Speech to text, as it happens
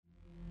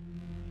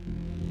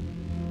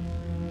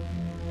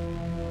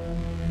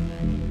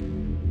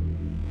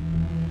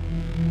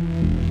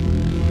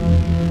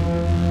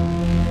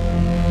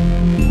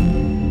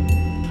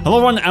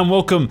Hello everyone and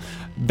welcome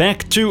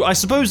back to, I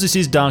suppose this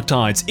is Dark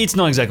Tides. It's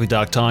not exactly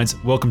Dark Tides.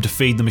 Welcome to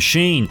Feed the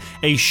Machine,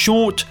 a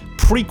short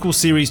prequel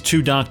series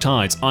to Dark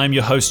Tides. I'm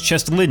your host,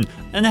 Chester Lydon,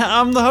 and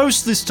I'm the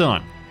host this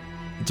time.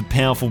 It's a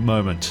powerful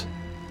moment.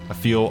 I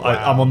feel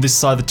I'm on this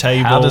side of the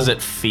table. How does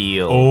it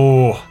feel?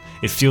 Oh,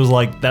 it feels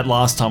like that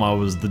last time I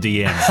was the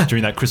DM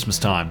during that Christmas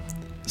time.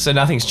 So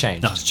nothing's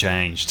changed? Nothing's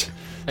changed.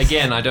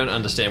 Again, I don't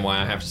understand why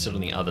I have to sit on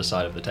the other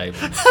side of the table.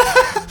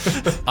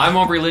 I'm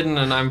Aubrey Liddon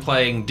and I'm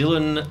playing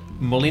Dylan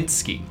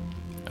Molinsky.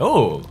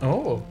 Oh,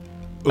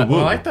 I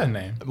like that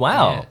name.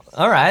 wow. Yeah.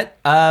 All right.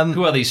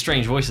 Who are these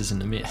strange voices in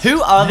the mist?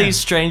 Who are these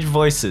strange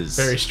voices?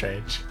 Very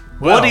strange.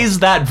 What is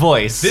that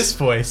voice? This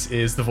voice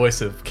is the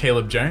voice of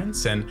Caleb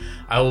Jones, and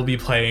I will be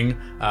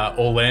playing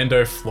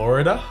Orlando,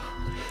 Florida.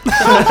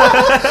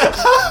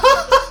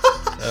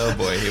 Oh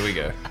boy, here we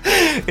go.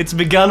 It's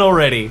begun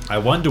already. I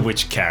wonder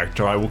which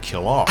character I will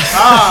kill off.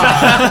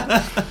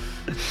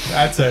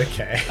 That's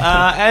okay.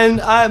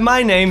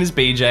 My name is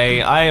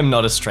BJ. I am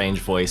not a strange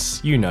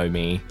voice. You know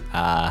me.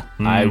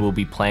 I will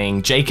be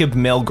playing Jacob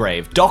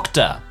Melgrave.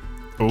 Dr.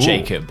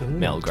 Jacob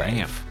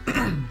Melgrave.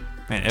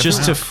 Man,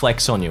 Just to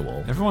flex on you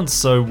all. everyone's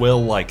so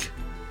well,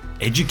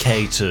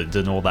 educated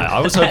and all that. I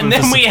was hoping And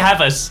then for we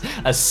have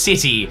a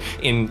city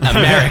in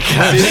America.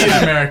 City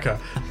in America.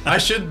 I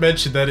should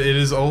mention that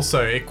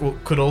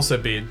could also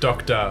be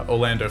Dr.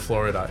 Orlando,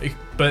 Florida,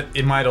 but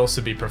it might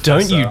also be Professor.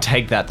 Don't you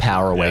take that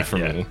power away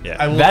from me. Yeah.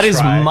 I will That is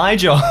try. my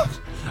job.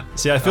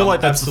 See, I feel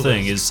like that's absolutely. the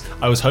thing, is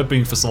I was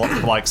hoping for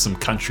some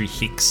country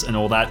hicks and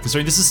all that,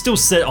 considering this is still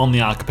set on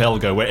the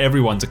archipelago where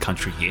everyone's a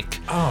country hick.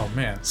 Oh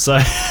man, So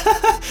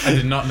I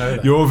did not know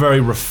that. you're all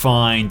very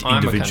refined I'm a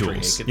individuals. country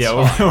hick, it's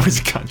Yeah, fine. we're always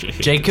a country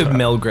hick. Jacob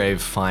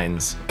Melgrave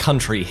finds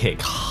country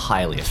hick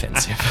highly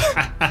offensive.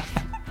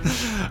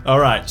 All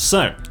right,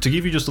 so to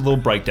give you just a little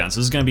breakdown, so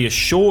this is going to be a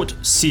short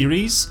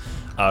series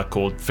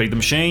called Feed the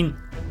Machine.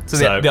 So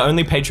the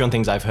only Patreon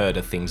things I've heard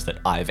are things that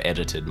I've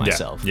edited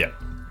myself. Yeah.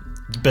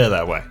 It's better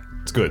that way.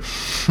 It's good.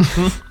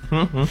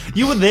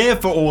 You were there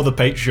for all the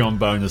Patreon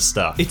bonus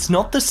stuff. It's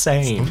not the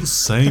same. the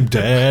same,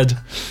 Dad.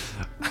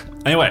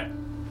 Anyway,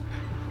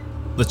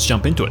 let's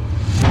jump into it.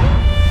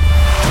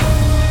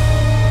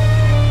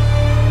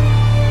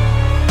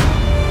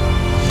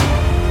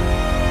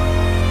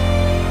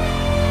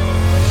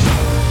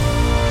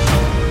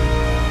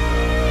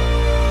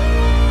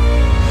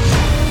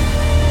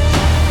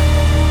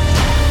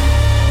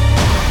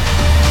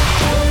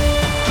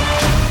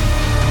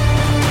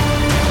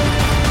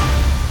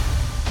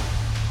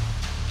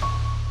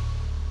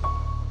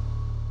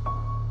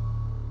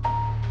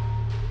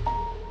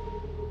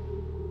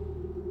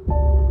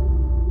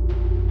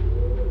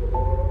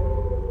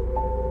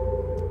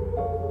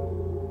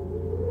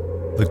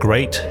 The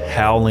great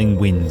howling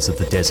winds of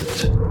the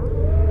desert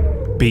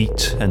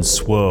beat and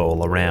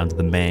swirl around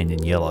the man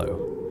in yellow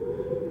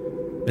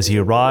as he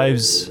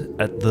arrives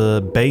at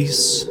the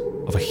base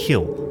of a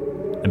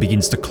hill and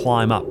begins to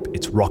climb up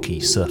its rocky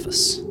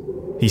surface.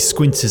 He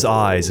squints his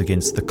eyes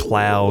against the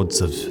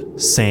clouds of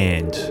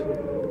sand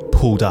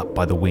pulled up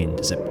by the wind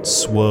as it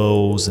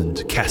swirls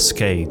and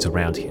cascades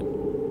around him.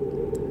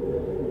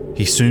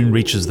 He soon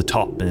reaches the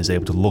top and is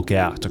able to look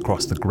out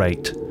across the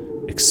great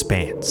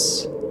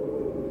expanse.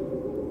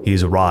 He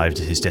has arrived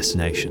at his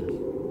destination.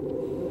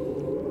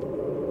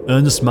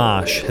 Ernest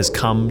Marsh has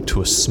come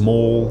to a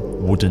small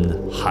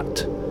wooden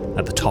hut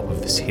at the top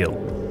of this hill.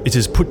 It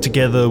is put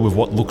together with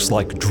what looks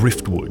like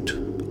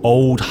driftwood,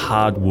 old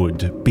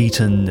hardwood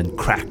beaten and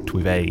cracked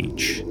with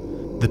age.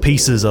 The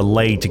pieces are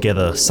laid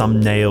together, some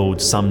nailed,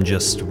 some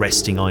just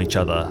resting on each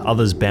other,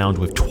 others bound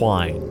with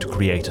twine to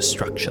create a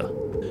structure.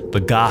 The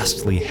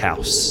ghastly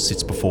house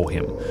sits before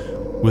him,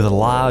 with a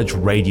large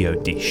radio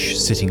dish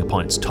sitting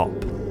upon its top,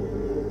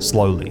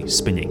 slowly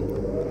spinning.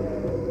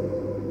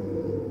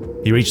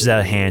 He reaches out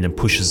a hand and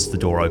pushes the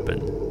door open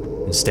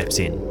and steps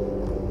in.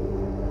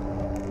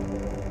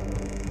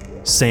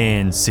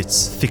 Sand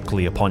sits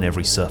thickly upon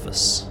every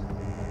surface.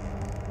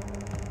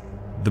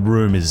 The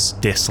room is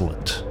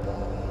desolate,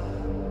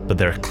 but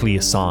there are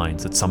clear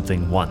signs that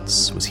something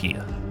once was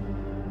here.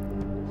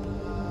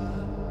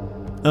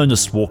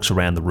 Ernest walks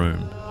around the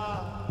room,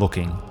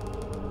 looking.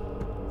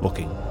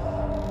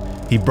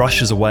 He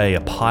brushes away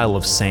a pile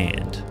of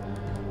sand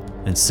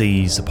and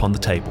sees upon the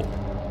table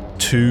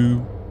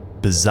 2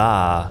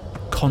 bizarre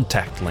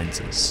contact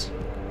lenses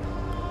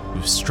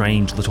with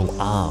strange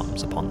little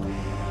arms upon them.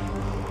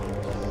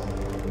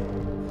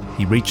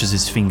 He reaches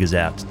his fingers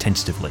out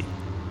tentatively.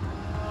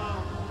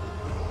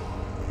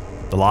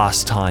 The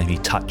last time he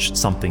touched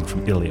something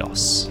from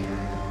Ilios,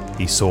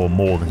 he saw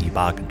more than he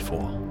bargained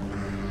for.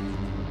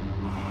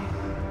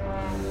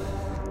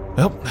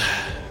 Well,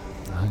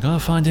 I'm gonna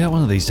find out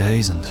one of these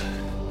days, and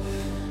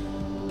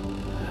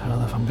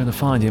well, if I'm gonna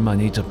find him, I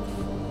need to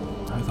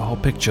know the whole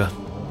picture.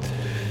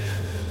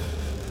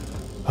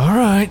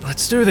 Alright,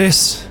 let's do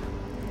this.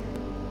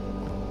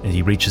 And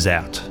he reaches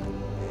out,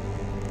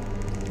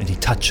 and he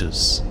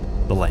touches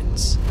the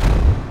lens.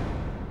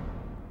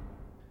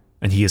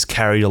 And he is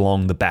carried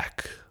along the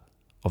back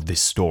of this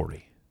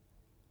story,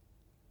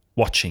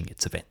 watching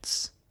its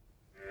events.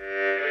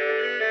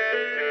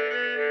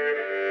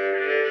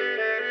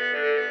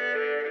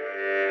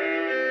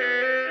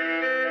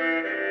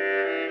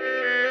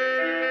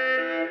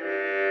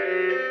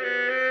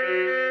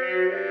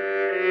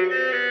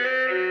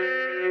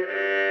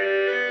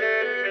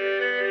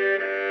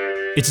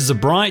 It is a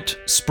bright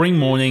spring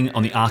morning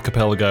on the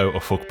archipelago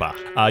of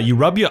Hukba. You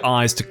rub your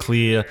eyes to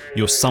clear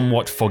your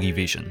somewhat foggy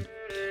vision.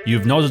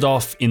 You've nodded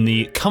off in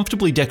the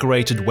comfortably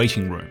decorated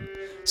waiting room.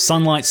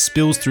 Sunlight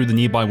spills through the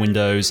nearby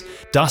windows.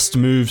 Dust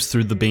moves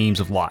through the beams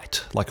of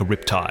light like a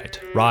riptide,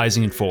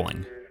 rising and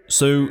falling.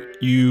 So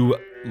you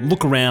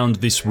look around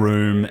this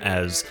room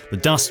as the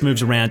dust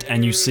moves around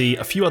and you see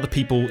a few other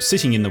people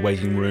sitting in the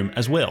waiting room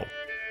as well.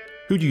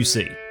 Who do you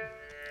see?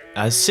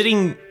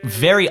 Sitting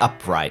very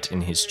upright in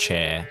his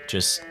chair,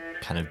 just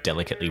kind of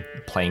delicately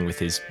playing with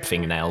his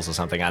fingernails or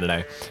something, I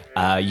don't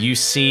know. You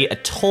see a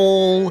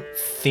tall,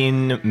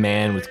 thin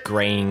man with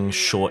graying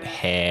short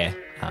hair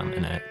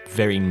and a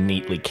very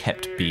neatly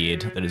kept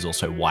beard that is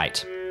also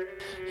white.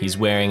 He's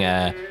wearing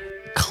a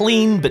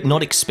clean but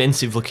not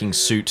expensive looking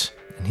suit,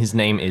 and his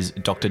name is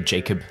Dr.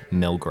 Jacob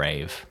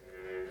Melgrave.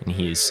 And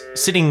he is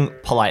sitting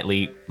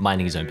politely,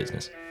 minding his own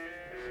business.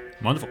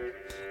 Wonderful.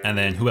 And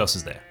then who else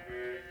is there?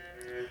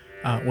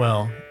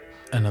 Well,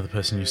 another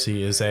person you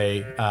see is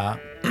a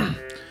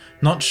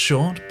not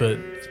short, but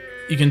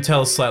you can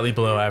tell slightly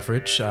below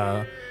average,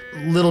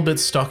 little bit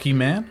stocky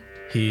man.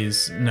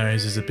 His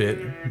nose is a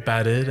bit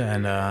battered,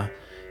 and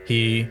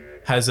he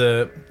has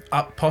a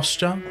up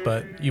posture,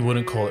 but you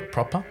wouldn't call it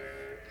proper.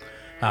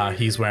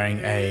 He's wearing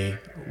a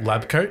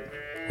lab coat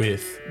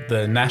with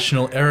the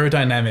National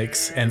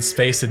Aerodynamics and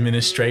Space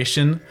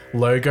Administration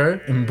logo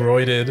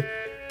embroidered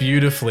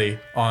beautifully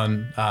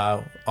on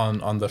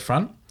the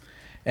front.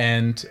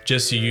 And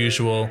just your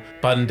usual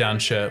button-down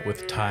shirt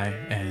with tie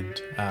and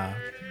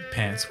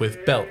pants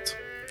with belt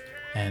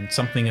and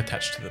something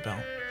attached to the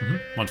belt. Mm-hmm.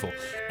 Wonderful.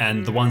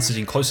 And the one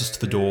sitting closest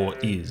to the door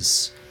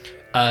is...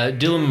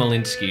 Dylan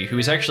Malinsky, who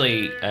is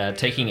actually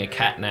taking a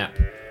cat nap.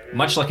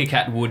 Much like a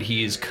cat would,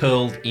 he is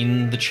curled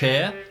in the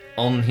chair.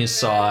 On his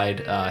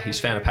side,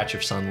 he's found a patch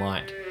of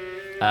sunlight.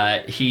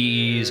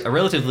 He's a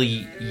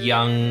relatively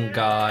young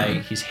guy.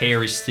 His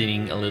hair is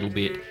thinning a little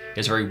bit. He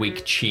has a very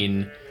weak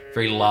chin,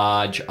 very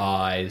large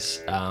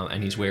eyes,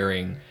 and he's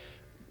wearing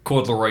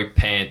corduroy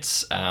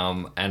pants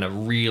and a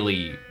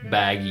really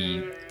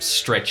baggy,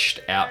 stretched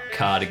out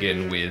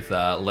cardigan with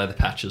leather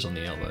patches on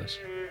the elbows.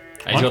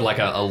 And he's got like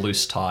a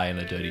loose tie and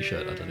a dirty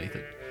shirt underneath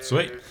it.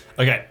 Sweet.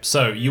 Okay,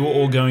 so you are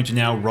all going to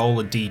now roll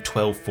a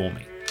d12 for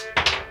me.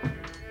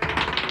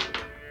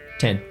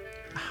 10.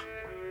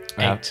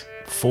 8.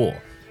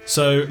 4.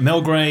 So,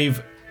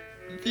 Melgrave,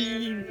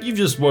 you've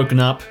just woken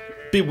up.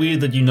 Bit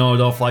weird that you nod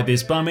off like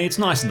this, but I mean, it's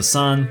nice in the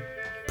sun.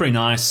 Pretty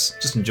nice.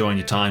 Just enjoying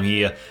your time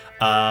here.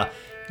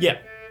 Yeah.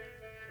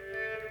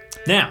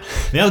 Now,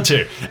 the other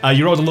two.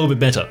 You rolled a little bit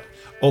better.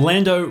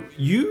 Orlando,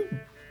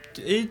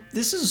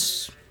 this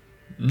is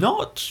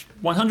not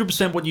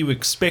 100% what you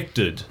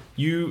expected.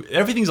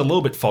 Everything's a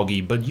little bit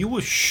foggy, but you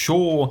were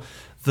sure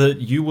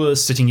that you were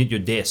sitting at your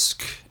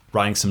desk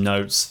writing some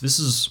notes. This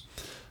is...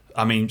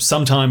 I mean,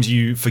 sometimes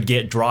you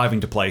forget driving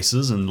to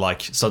places and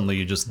like suddenly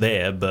you're just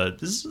there, but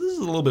this is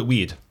a little bit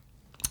weird.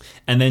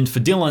 And then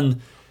for Dylan,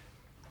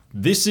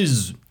 this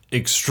is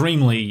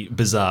extremely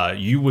bizarre.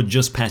 You were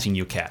just patting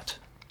your cat.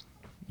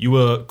 You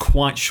were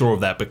quite sure of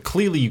that, but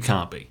clearly you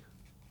can't be.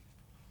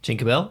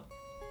 Tinkerbell?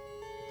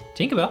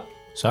 Tinkerbell?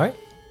 Sorry?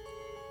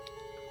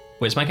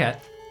 Where's my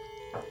cat?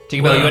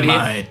 Tinkerbell, you got here?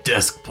 My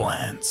desk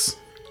plans.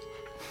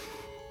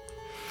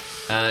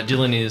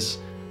 Dylan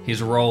He's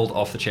rolled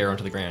off the chair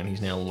onto the ground. He's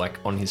now like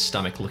on his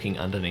stomach looking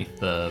underneath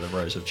the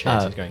rows of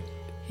chairs. He's going,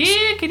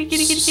 here, kitty,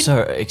 kitty, kitty, kitty.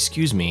 Sir,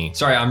 excuse me.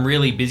 Sorry, I'm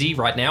really busy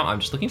right now. I'm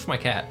just looking for my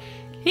cat.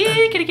 Here,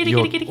 kitty, kitty,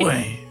 kitty, kitty, kitty.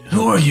 Wait,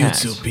 who are you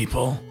two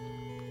people?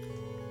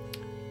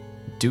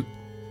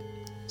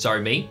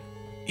 Sorry, me?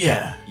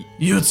 Yeah,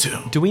 you two.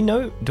 Do I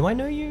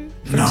know you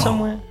from No.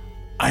 somewhere?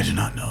 I do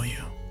not know you.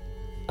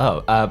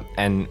 Oh,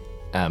 and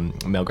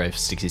Melgrave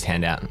sticks his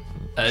hand out.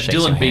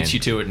 Dylan beats you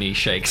to it and he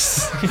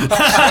shakes.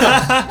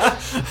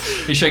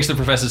 He shakes the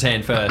professor's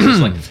hand first. He's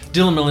like,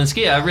 Dylan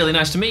Malinsky, really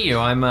nice to meet you.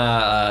 I'm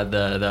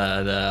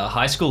the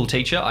high school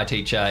teacher. I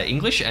teach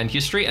English and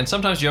history and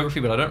sometimes geography,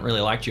 but I don't really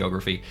like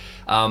geography.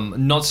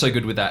 Not so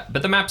good with that.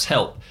 But the maps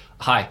help.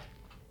 Hi.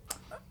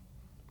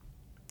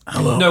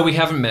 Hello. No, we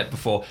haven't met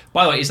before.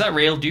 By the way, is that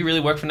real? Do you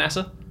really work for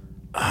NASA?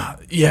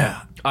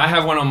 Yeah. I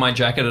have one on my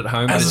jacket at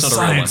home, but As it's a not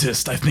a real one.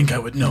 scientist, I think I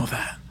would know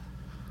that.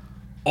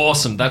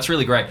 Awesome. That's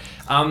really great.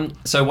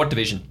 So what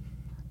division?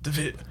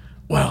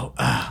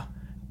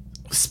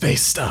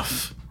 Space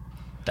stuff.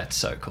 That's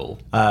so cool.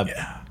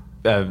 Yeah.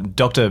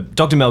 Dr.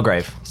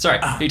 Melgrave. Sorry,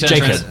 he turns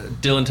Jacob.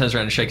 around. Dylan turns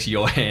around and shakes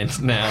your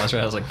hand now. That's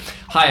right. I was like,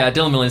 "Hi,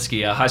 Dylan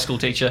Malinsky, a high school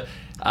teacher.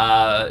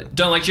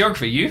 Don't like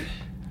geography. You?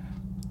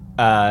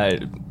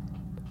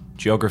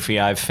 Geography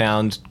I've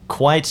found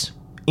quite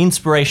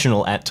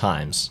inspirational at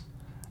times."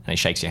 And he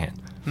shakes your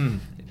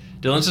hand.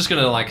 Dylan's just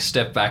gonna like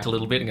step back a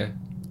little bit and go,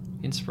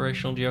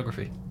 "Inspirational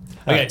geography."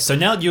 Okay, so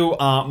now that you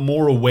are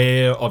more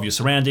aware of your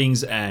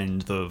surroundings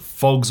and the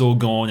fog's all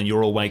gone and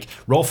you're all awake,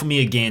 roll for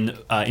me again,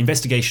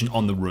 investigation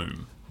on the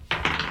room.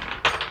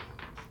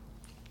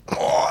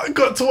 Oh, I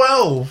got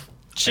 12.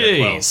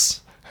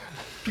 Jeez.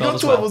 12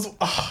 as 12 well. was.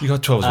 Oh, You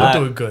got 12 as we're well.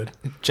 doing good.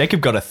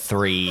 Jacob got a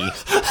 3.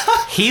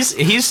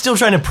 He's still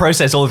trying to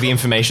process all of the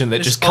information that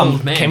This just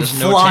old man came doesn't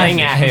know flying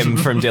what's at him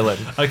from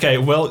Dylan. Okay,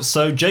 well,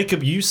 so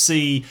Jacob, you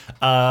see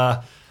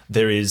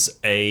there is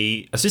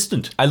a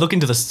assistant. I look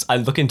into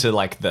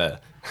like the.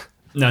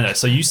 No.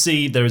 So you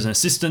see there is an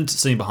assistant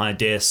sitting behind a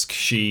desk.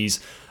 She's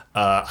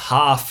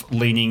half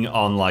leaning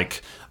on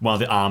like one of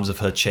the arms of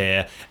her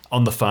chair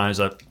on the phone. Is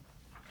like,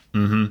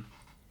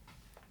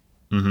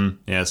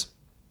 yes.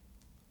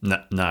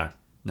 No,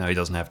 he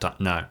doesn't have time.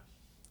 No,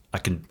 I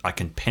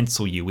can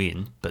pencil you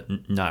in, but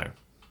no.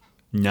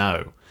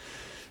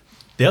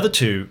 The other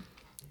two,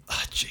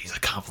 jeez, I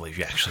can't believe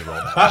you actually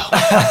rolled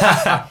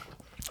that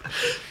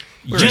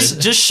well.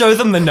 Just show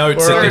them the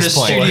notes We're at in a this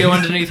point. studio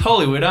underneath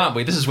Hollywood, aren't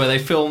we? This is where they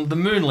filmed the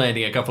moon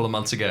landing a couple of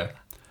months ago.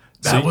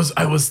 I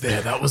was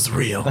there. That was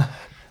real.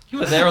 You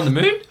were there on the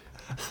moon?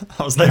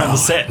 I was there on the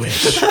set.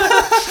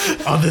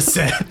 On the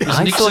set.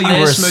 I Nixon thought you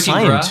there were a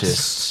smoking grass?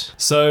 scientist.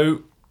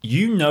 So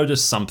you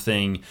notice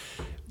something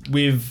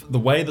with the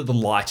way that the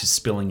light is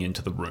spilling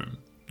into the room.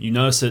 You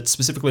notice it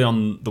specifically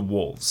on the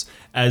walls,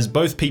 as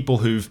both people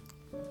who've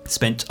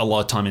spent a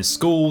lot of time in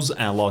schools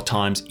and a lot of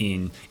times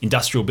in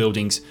industrial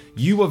buildings,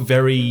 you are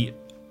very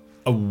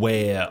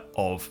aware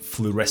of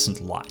fluorescent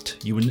light.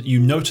 You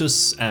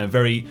notice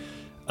very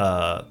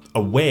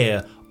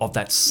aware of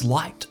that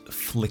slight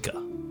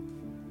flicker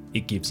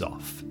it gives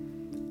off.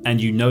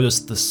 And you notice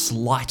the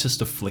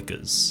slightest of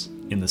flickers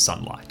in the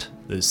sunlight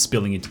that is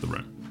spilling into the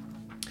room.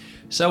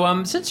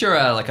 So, since you're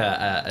like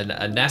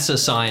a NASA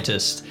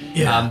scientist,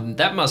 Yeah.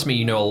 that must mean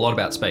you know a lot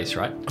about space,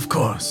 right? Of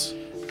course.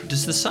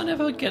 Does the sun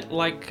ever get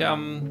like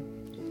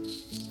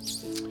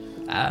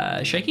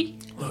shaky?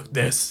 Look,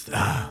 there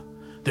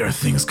are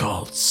things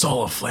called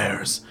solar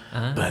flares,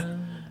 but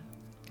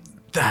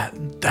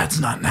that's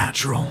not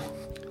natural.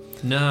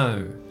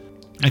 No.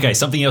 Okay,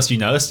 something else you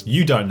noticed.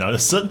 You don't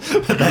notice it,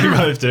 but they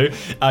both do.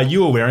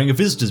 You are wearing a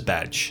visitor's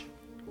badge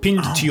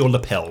pinned to your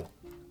lapel.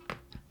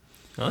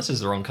 Oh, this is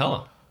the wrong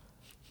color.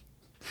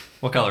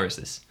 What color is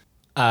this?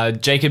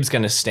 Jacob's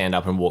going to stand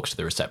up and walk to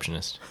the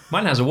receptionist.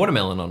 Mine has a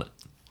watermelon on it.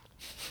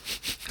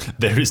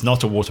 There is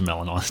not a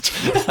watermelon on it.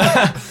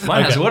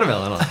 Mine has a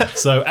watermelon on it.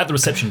 So at the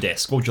reception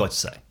desk, what would you like to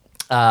say?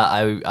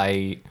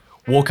 I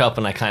walk up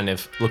and I kind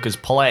of look as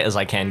polite as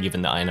I can,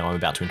 given that I know I'm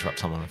about to interrupt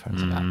someone on the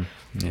phone.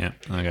 Yeah,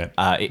 okay.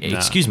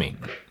 Excuse me.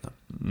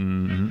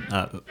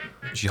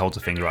 She holds a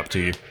finger up to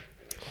you.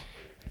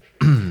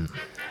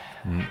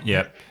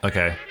 Yep,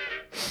 okay.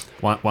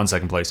 One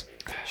second, please.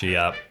 She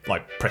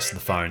presses the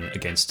phone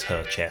against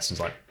her chest and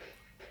is like,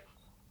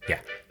 yeah.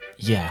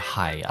 Yeah,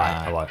 hi.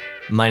 Hi, hello.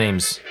 My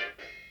name's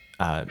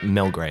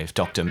Melgrave,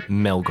 Dr.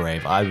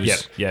 Melgrave. I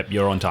was... Yep,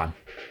 you're on time.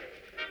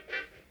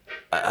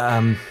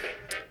 Yeah.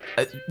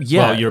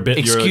 Well, you're a bit-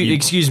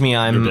 excuse me,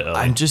 you're a bit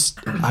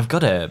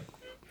early.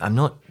 I'm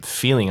not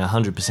feeling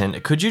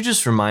 100%. Could you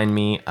just remind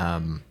me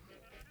of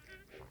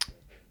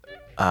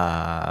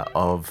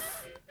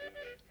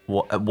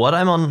what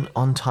I'm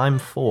on time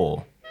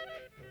for?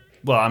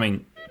 Well, I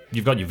mean,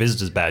 you've got your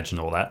visitor's badge and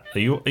all that. Are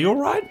you all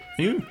right?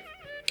 Are you?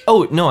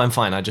 Oh, no, I'm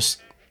fine. I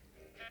just...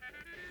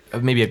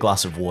 maybe a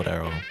glass of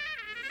water or...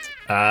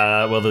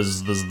 Well,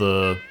 there's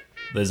a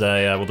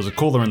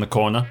cooler in the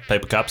corner,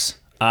 paper cups.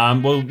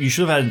 Well, you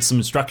should have had some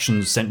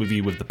instructions sent with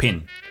you with the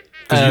pin.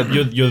 Because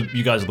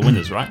you guys are the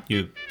winners, right?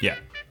 Yeah.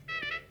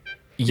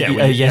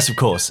 Yes, of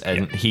course.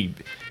 And he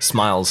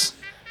smiles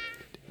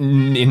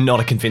in not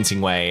a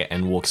convincing way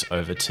and walks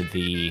over to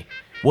the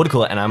water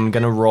cooler. And I'm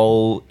going to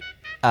roll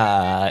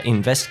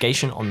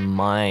investigation on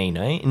my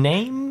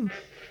name?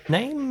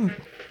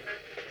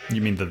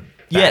 You mean the badge?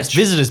 Yes,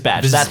 visitor's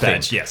badge. Visitor's that thing.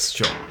 badge, yes,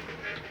 sure.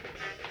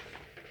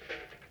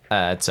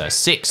 It's a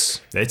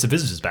 6. It's a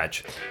visitor's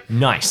badge.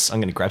 Nice. I'm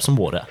going to grab some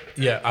water.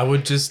 Yeah, I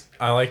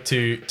like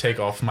to take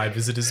off my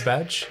visitor's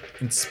badge,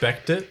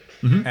 inspect it,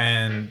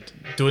 and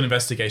do an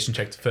investigation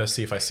check to first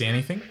see if I see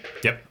anything.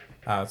 Yep,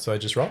 So I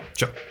just roll.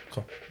 sure.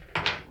 Cool.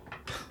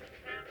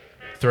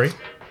 3.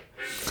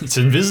 It's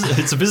a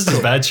visitor's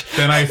badge.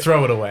 Then I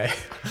throw it away.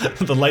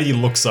 The lady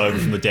looks over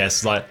from the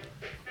desk like,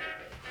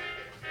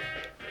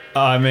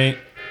 I mean,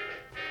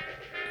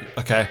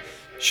 okay,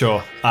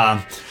 sure.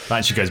 And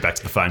she goes back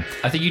to the phone.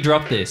 I think you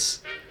dropped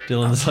this.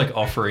 Dylan's like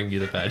offering you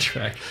the badge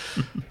back.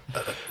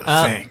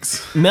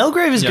 Thanks.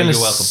 Melgrave is Yeah, going to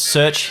you're welcome.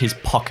 search his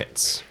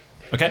pockets.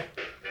 Okay.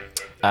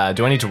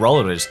 Do I need to roll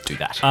it or just do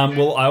that?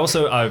 Well, I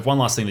have one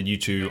last thing that you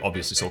two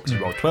obviously saw because you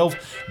rolled 12.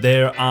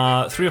 There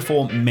are 3 or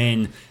 4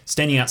 men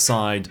standing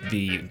outside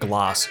the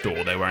glass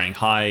door. They're wearing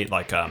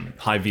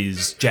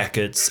high-vis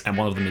jackets, and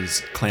one of them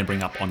is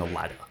clambering up on a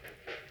ladder.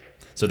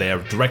 So they are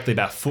directly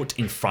about a foot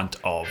in front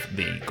of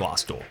the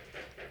glass door.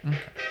 Okay.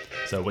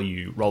 So were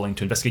you rolling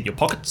to investigate your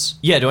pockets?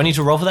 Yeah, do I need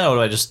to roll for that or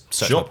do I just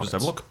search my Just pockets?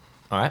 have a look.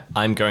 All right,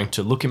 I'm going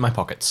to look in my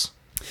pockets.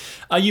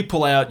 You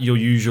pull out your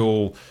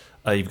usual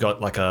You've got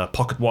like a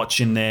pocket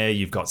watch in there.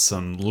 You've got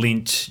some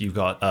lint. You've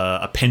got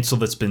a pencil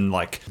that's been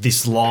like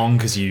this long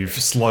because you've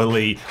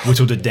slowly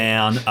whittled it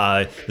down.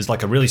 There's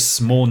like a really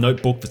small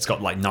notebook that's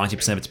got like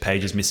 90% of its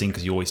pages missing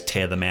because you always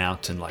tear them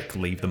out and like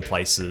leave them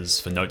places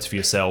for notes for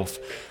yourself.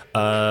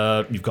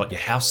 You've got your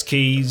house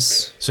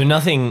keys. So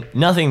nothing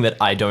that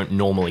I don't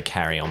normally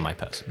carry on my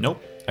person.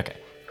 Nope. Okay.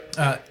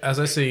 As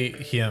I see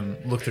him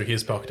look through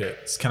his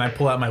pockets, can I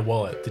pull out my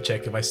wallet to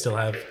check if I still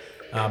have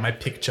my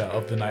picture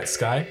of the night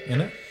sky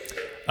in it?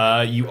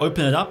 You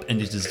open it up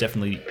and it is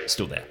definitely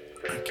still there.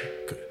 Okay,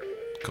 good.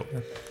 Cool.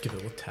 Give it a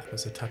little tap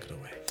as I tuck it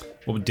away.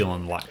 What would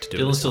Dylan like to do?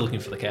 Dylan's still looking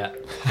for the cat.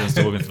 Dylan's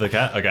still looking for the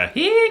cat? Okay.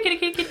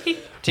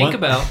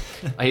 Tinkerbell.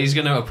 He's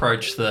going to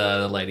approach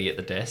the lady at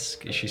the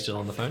desk. Is she still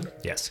on the phone?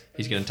 Yes.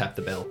 He's going to tap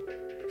the bell.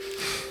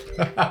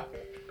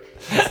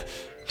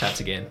 Taps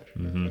again.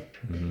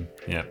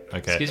 Yeah,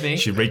 okay. Excuse me?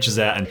 She reaches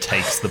out and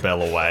takes the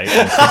bell away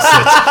and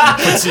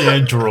puts it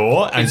in a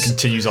drawer and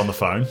continues on the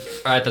phone.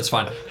 All right, that's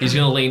fine. He's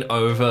going to lean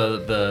over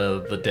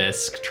the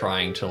desk,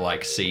 trying to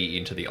like see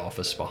into the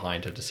office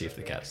behind her to see if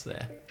the cat's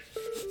there.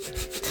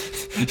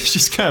 She's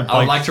just kind of I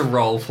would like to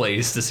roll,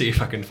 please, to see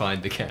if I can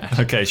find the cat.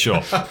 Okay,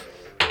 sure.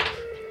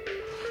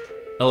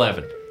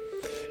 11.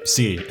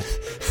 See.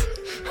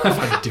 I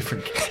find a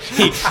different cat.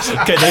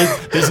 Okay,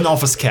 there's an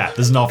office cat.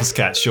 There's an office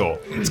cat, sure.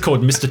 It's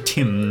called Mr.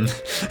 Tim.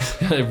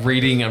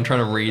 I'm trying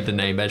to read the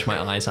name badge. My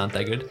eyes aren't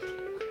that good.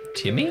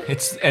 Timmy?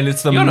 It's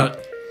the You're not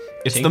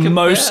it's the Tinkerbell?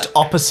 most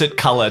opposite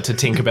color to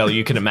Tinkerbell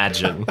you can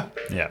imagine.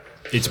 Yeah,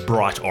 it's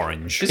bright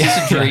orange. Is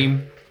this a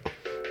dream?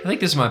 I think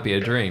this might be a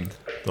dream.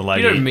 The You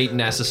lady, don't meet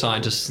NASA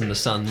scientists and the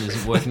sun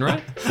isn't working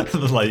right.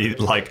 the lady,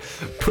 like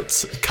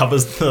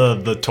covers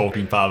the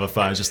talking part of her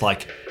phone. It's just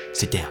like,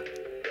 sit down,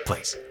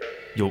 please.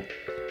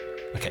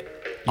 Okay.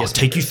 I'll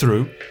take you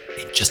through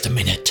in just a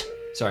minute.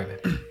 Sorry, man.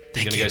 I'm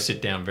going to go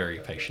sit down very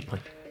patiently.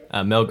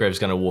 Melgrave's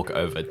going to walk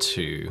over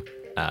to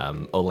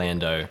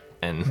Orlando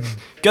and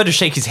go to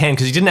shake his hand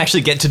because he didn't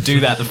actually get to do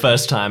that the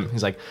first time.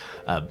 He's like,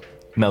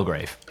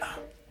 Melgrave.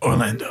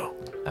 Orlando.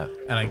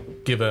 And I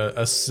give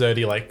a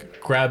sturdy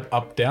like grab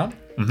up down,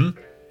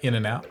 in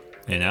and out.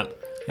 In and out.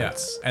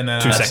 Yes, and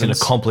then 2 That's an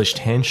seconds. accomplished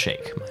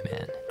handshake, my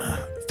man.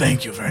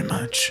 Thank you very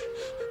much.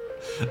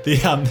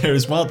 There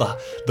is one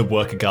of the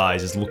worker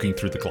guys is looking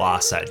through the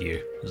glass at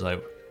you. He's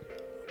like,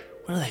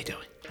 what are they doing?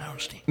 I don't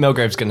understand.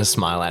 Melgrave's going to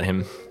smile at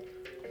him.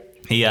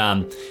 He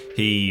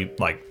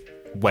like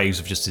waves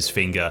with just his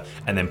finger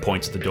and then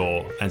points at the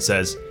door and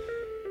says,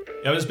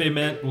 "Yeah, just be a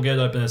minute. We'll get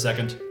it open in a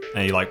second."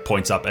 And he like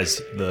points up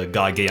as the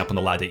guy getting up on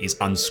the ladder is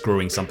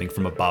unscrewing something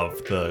from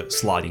above the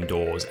sliding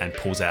doors and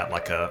pulls out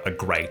like a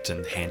grate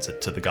and hands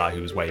it to the guy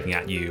who was waving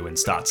at you and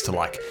starts to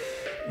like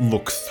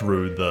look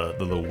through the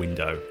little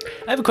window.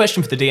 I have a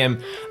question for the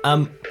DM.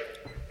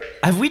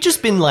 Have we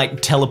just been like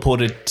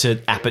teleported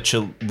to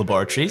Aperture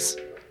Laboratories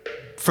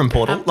from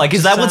Portal? Like,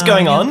 is that what's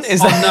going on?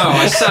 Is that No,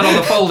 I sat on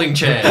the folding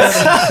chairs.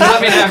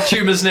 Let me have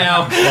tumors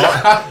now.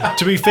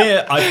 To be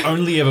fair, I've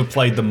only ever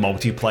played the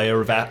multiplayer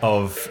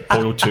of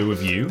Portal 2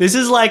 with you. This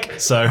is like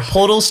So-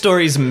 Portal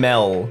Stories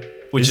Mel,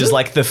 which is it?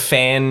 like the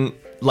fan.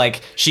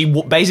 Like she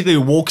basically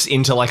walks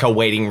into like a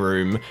waiting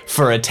room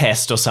for a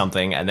test or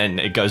something, and then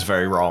it goes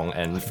very wrong.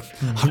 And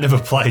I've never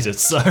played it,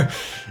 so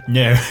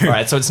no.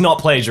 right, so it's not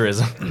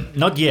plagiarism.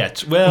 Not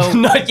yet. Well,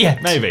 Not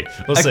yet. Maybe.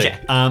 We'll Okay.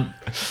 see.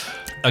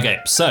 Okay,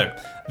 so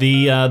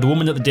the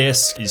woman at the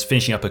desk is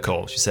finishing up her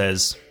call. She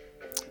says,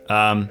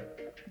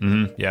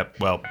 yeah,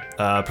 well,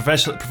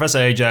 Professor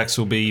Ajax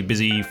will be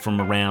busy from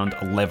around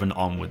 11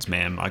 onwards,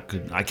 ma'am. I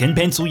can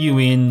pencil you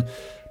in,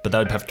 but that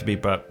would have to be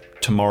about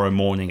tomorrow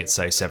morning at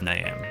say 7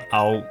 a.m.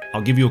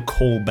 I'll give you a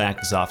call back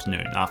this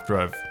afternoon after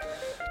I've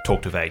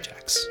talked with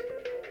Ajax.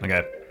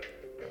 Okay.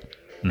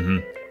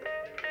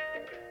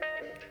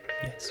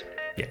 Yes.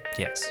 Yeah.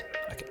 Yes.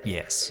 Okay.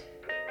 Yes.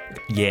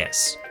 Okay.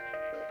 Yes.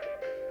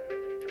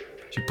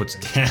 She puts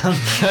it down.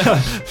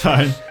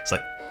 Phone. It's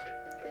like,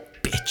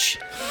 bitch.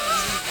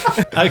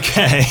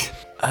 Okay.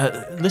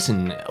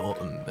 Listen,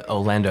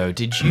 Orlando,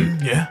 did you?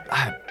 Yeah.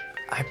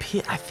 I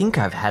think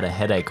I've had a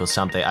headache or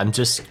something. I'm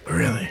just.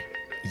 Really?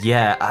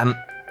 Yeah.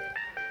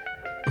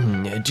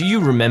 Do you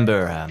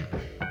remember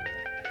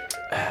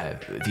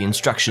the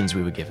instructions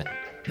we were given?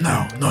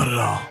 No, not at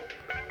all.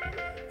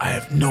 I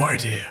have no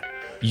idea.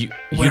 You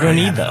where don't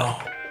I am either. at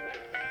all.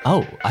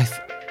 Oh, I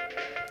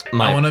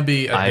I want to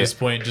be at this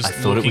point I just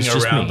thought it looking was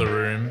just around me. the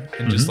room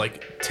and just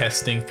like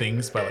testing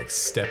things by like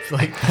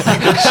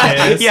the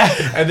chairs.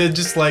 Yeah. And then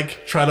just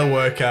like try to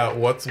work out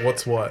what's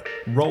what.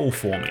 Roll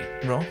for me.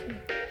 Roll.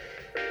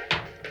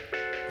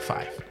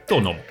 5. It's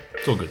all normal.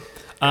 It's all good.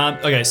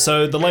 Okay,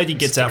 so the lady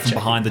gets out from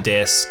behind the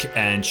desk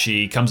and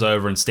she comes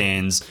over and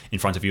stands in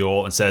front of you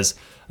all and says,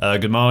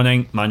 "Good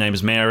morning. My name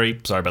is Mary.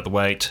 Sorry about the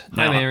wait."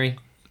 Hi, Now- Mary.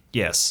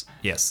 Yes.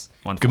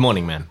 Wonderful. Good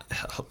morning, ma'am.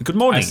 Good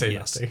morning. I say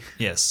yes. nothing.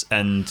 Yes.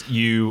 And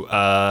you,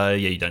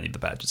 you don't need the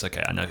badge. It's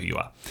okay. I know who you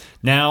are.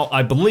 Now,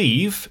 I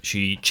believe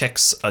she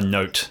checks a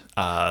note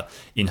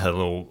in her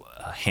little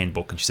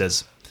handbook and she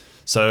says,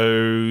 "So,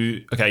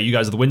 okay, you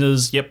guys are the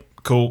winners. Yep,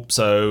 cool.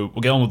 So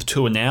we'll get on with the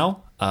tour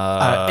now.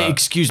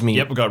 Excuse me,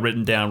 Yep, we got it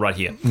written down right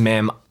here.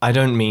 ma'am. I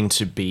don't mean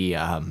to be.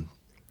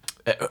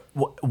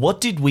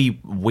 What did we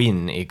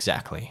win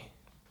exactly?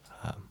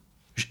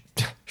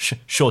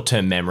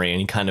 Short-term memory,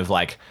 and he kind of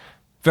like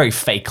very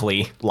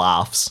fakely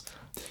laughs.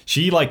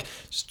 She like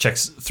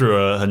checks through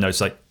her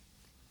notes like,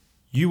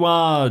 you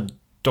are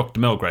Dr.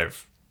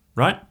 Melgrave,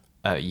 right?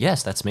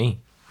 Yes, that's me.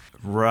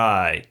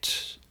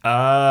 Right.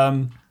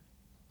 Well,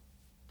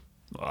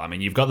 I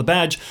mean, you've got the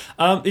badge.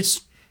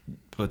 It's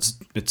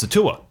a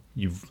tour.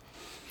 You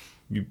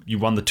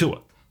won the tour.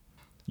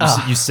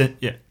 You sent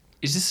yeah.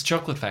 Is this a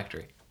chocolate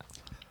factory?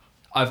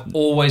 I've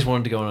always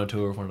wanted to go on a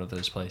tour of one of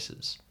those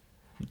places.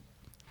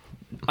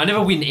 I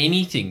never win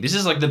anything. This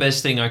is like the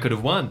best thing I could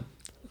have won.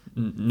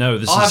 No,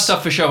 this I'll is have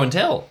stuff for show and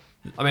tell.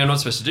 I mean, I'm not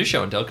supposed to do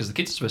show and tell because the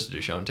kids are supposed to do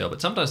show and tell,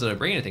 but sometimes they don't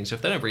bring anything. So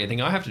if they don't bring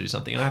anything, I have to do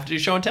something and I have to do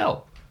show and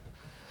tell.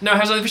 No, I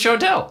have something for show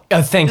and tell.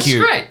 Thank This you.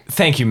 is great.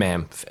 Thank you,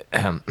 ma'am.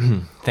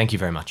 Thank you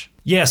very much.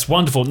 Yes,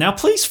 wonderful. Now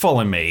please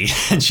follow me.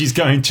 And she's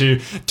going to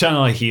turn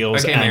on her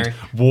heels Okay, and Mary.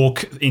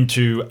 walk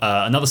into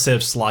another set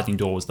of sliding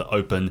doors that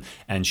open,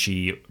 and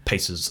she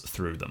paces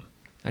through them.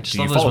 I just Do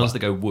you love those follow ones her?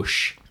 that go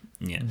whoosh.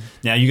 Yeah.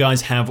 Now you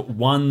guys have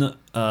one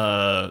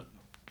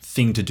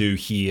thing to do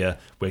here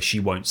where she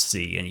won't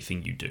see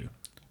anything you do.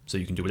 So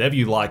you can do whatever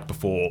you like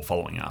before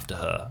following after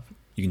her.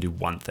 You can do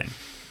one thing.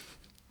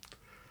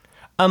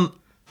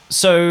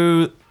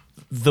 So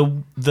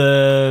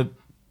the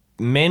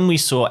men we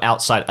saw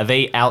outside, are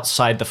they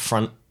outside the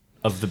front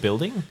of the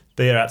building?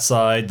 They are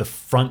outside the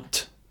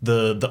front,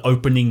 the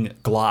opening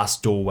glass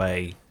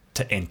doorway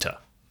to enter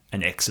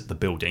and exit the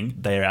building.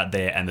 They are out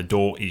there, and the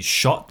door is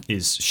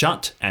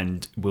shut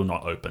and will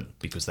not open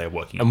because they're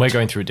working. And we're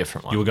going through a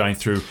different one. You were going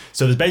through.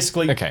 So there's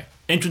basically Okay.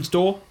 entrance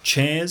door,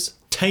 chairs,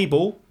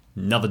 table,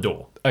 another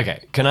door.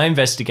 Okay, can I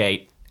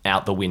investigate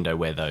out the window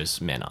where those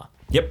men are?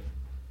 Yep.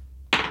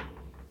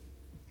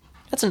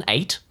 That's an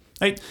 8.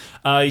 Hey,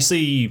 you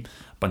see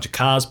a bunch of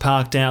cars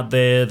parked out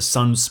there, the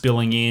sun's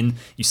spilling in.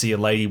 You see a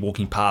lady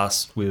walking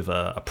past with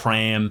a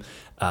pram.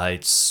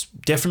 It's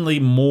definitely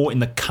more in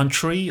the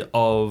country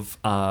of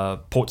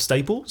Port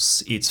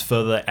Staples. It's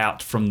further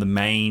out from the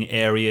main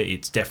area.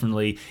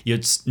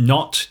 It's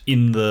not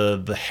in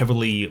the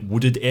heavily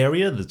wooded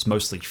area. That's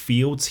mostly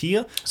fields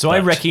here. So I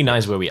but-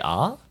 recognize where we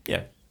are?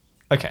 Yeah,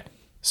 Okay.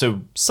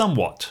 So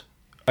somewhat.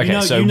 okay,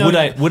 You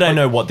know- would I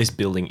know what this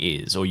building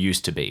is or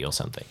used to be or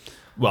something?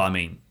 Well, I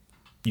mean,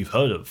 you've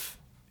heard of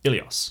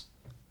Ilios.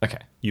 Okay.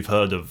 You've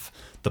heard of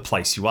the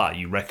place you are.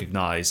 You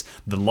recognize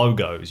the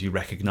logos. You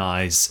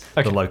recognize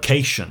Okay. the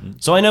location.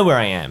 So I know where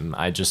I am.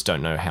 I just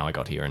don't know how I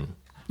got here and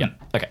yeah.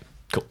 Okay.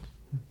 Cool.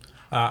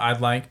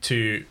 I'd like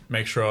to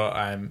make sure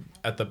I'm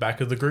at the back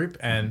of the group,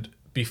 and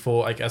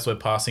before, like, as we're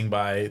passing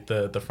by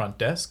the front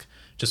desk,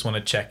 just want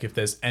to check if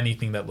there's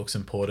anything that looks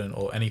important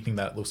or anything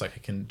that looks like I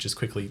can just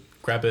quickly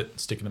grab it,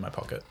 stick it in my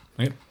pocket.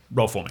 Okay.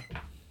 Roll for me.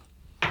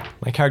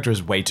 My character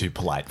is way too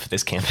polite for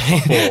this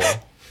campaign.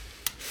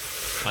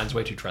 Mine's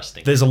way too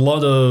trusting. There's a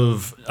lot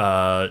of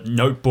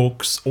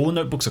notebooks. All the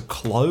notebooks are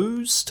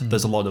closed.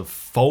 There's a lot of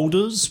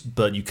folders,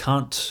 but you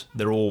can't.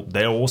 They're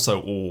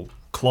also all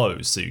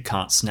closed, so you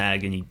can't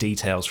snag any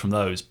details from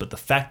those. But the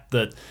fact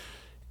that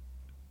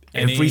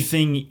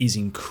everything is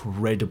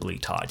incredibly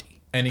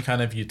tidy. Any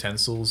kind of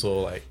utensils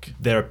or like...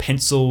 There are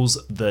pencils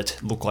that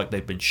look like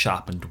they've been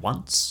sharpened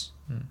once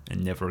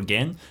and never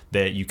again.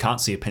 You can't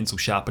see a pencil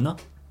sharpener.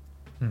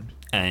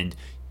 And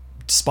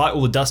despite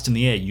all the dust in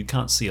the air, you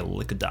can't see a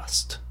lick of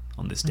dust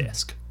on this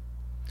desk.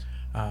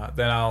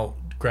 Then I'll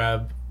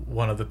grab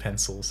one of the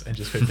pencils and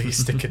just quickly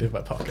stick it in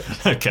my pocket.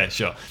 Okay,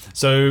 sure.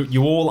 So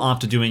you all,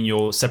 after doing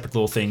your separate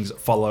little things,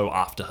 follow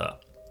after her.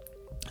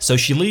 So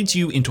she leads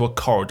you into a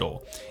corridor.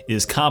 It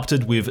is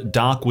carpeted with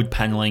dark wood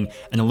paneling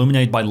and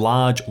illuminated by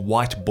large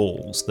white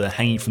balls that are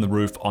hanging from the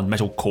roof on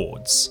metal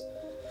cords,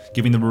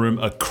 giving the room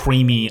a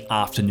creamy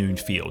afternoon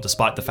feel,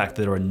 despite the fact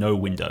that there are no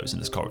windows in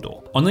this corridor.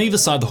 On either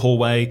side of the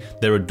hallway,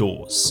 there are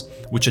doors,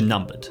 which are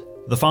numbered.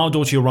 The final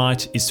door to your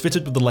right is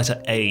fitted with the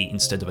letter A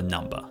instead of a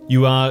number.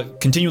 You are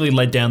continually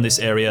led down this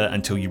area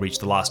until you reach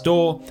the last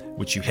door,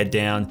 which you head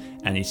down,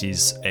 and it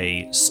is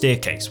a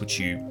staircase, which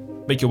you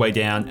make your way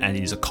down, and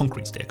it is a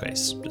concrete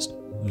staircase. Just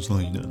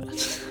letting you know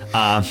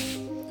that.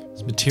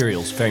 This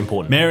material's very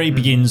important. Mary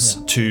begins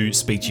to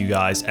speak to you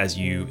guys as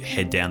you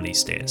head down these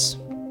stairs.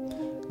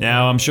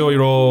 Now, I'm sure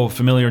you're all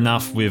familiar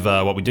enough with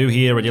what we do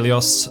here at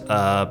Ilios,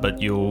 but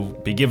you'll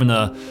be given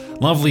a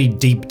lovely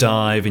deep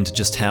dive into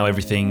just how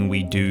everything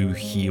we do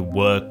here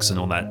works and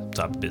all that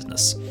type of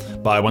business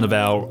by one of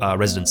our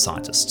resident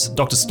scientists,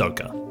 Dr.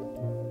 Stoker.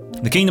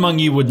 The keen among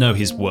you would know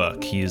his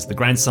work. He is the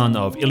grandson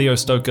of Ilio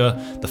Stoker,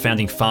 the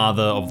founding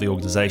father of the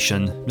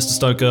organization. Mr.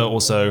 Stoker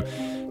also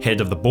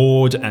head of the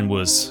board and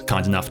was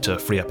kind enough to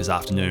free up his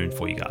afternoon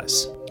for you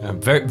guys.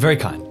 Very, very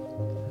kind.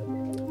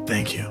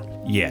 Thank you.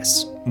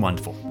 Yes,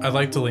 wonderful. I'd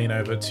like to lean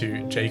over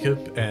to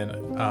Jacob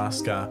and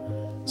ask,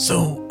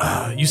 so,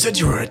 you said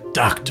you were a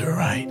doctor,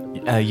 right?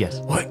 Yes.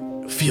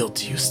 What field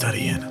do you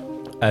study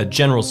in?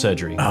 General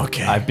surgery.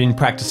 Okay. I've been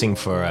practicing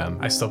for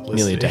I stopped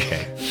nearly a listening.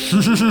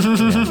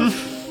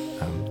 decade.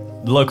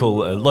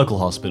 local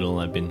hospital.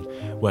 I've been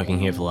working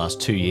here for the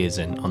last 2 years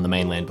and on the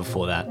mainland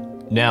before that.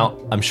 Now,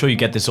 I'm sure you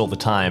get this all the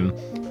time.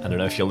 I don't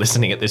know if you're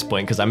listening at this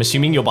point because I'm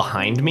assuming you're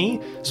behind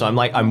me. So I'm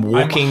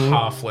walking. I'm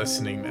half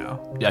listening now.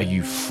 Are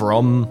you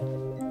from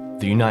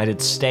the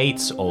United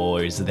States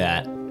or is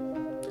that?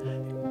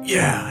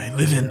 Yeah, I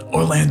live in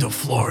Orlando,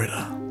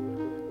 Florida.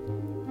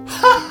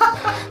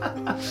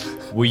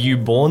 Were you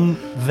born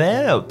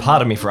there?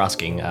 Pardon me for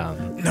asking.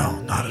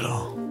 No, not at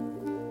all.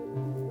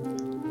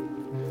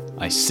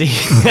 I see.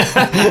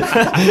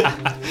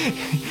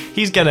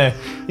 He's gonna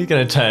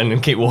turn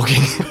and keep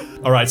walking.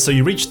 All right, so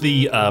you reach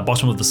the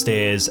bottom of the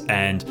stairs,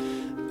 and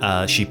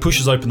she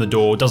pushes open the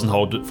door, doesn't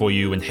hold it for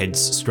you, and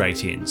heads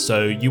straight in.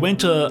 So you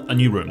enter a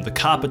new room. The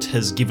carpet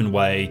has given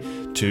way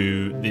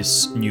to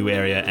this new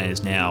area and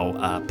is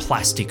now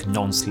plastic,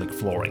 non-slick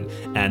flooring,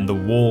 and the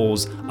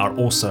walls are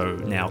also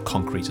now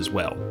concrete as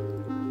well.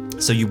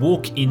 So you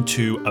walk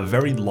into a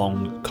very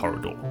long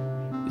corridor.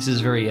 This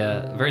is very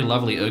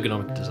lovely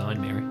ergonomic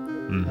design, Mary.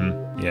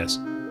 Yes,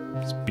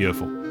 it's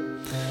beautiful.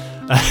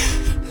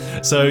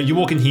 So you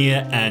walk in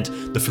here and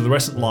the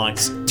fluorescent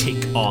lights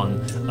tick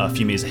on a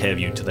few meters ahead of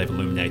you until they've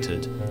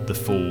illuminated the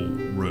full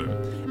room.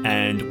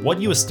 And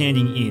what you are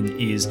standing in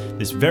is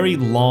this very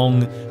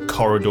long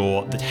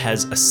corridor that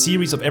has a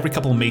series of every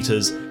couple of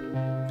meters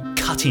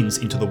cut-ins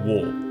into the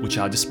wall, which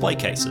are display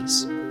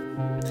cases.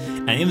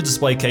 And in the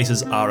display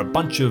cases are a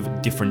bunch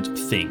of different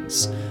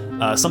things.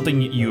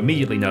 Something you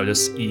immediately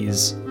notice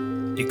is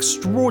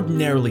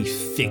extraordinarily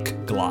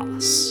thick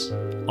glass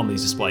on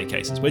these display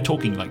cases. We're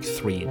talking like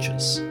 3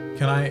 inches.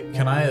 Can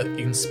I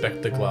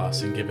inspect the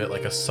glass and give it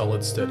like a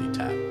solid, sturdy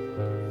tap?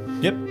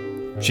 Yep.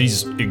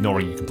 She's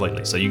ignoring you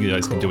completely, so you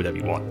guys can do whatever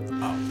you want.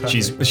 Oh,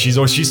 perfect.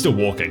 She's still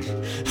walking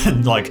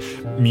and like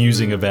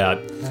musing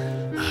about.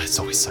 It's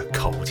always so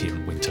cold here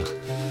in winter.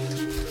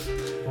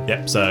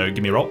 Yep. So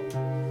give me a roll.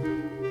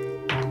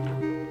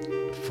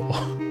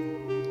 4.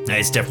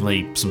 It's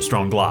definitely some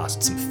strong glass.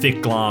 It's some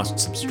thick glass,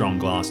 it's some strong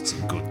glass, it's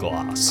some good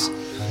glass.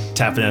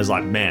 Taffina's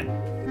like, man,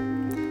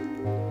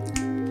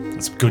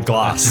 that's good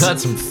glass.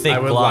 That's some thick I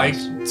would glass.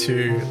 like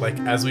to, like,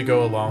 as we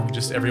go along,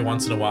 just every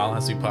once in a while,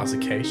 as we pass a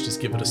case, just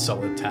give it a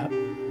solid tap.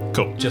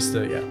 Cool. Just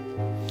to, yeah.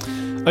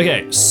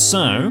 Okay,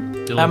 so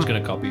Dylan's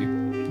going to copy you.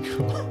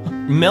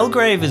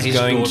 Melgrave is He's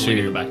going dawdling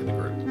in the to back of the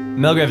group.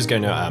 Melgrave is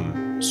going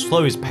to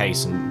slow his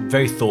pace and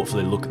very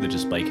thoughtfully look at the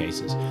display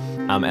cases.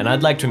 And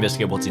I'd like to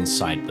investigate what's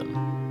inside them.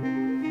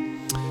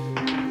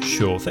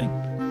 sure thing.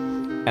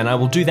 And I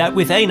will do that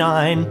with a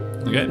 9.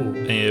 Okay.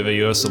 Any of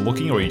you else are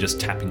looking, or are you just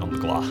tapping on the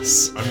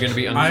glass? I'm going to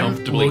be I'm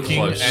uncomfortably looking,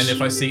 close. and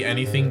if I see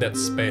anything that's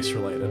space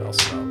related, I'll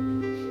stop.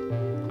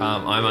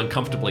 I'm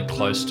uncomfortably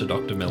close to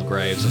Dr.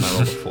 Melgraves, and I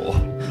rolled a 4.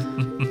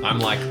 I'm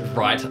like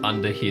right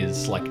under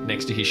his, like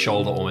next to his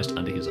shoulder, almost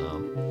under his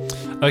arm.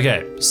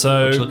 Okay,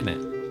 so What you looking at?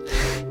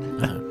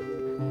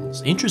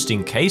 It's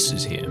interesting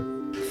cases here.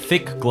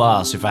 Thick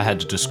glass, if I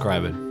had to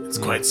describe it. It's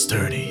quite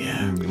sturdy,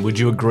 yeah. Would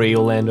you agree,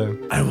 Orlando?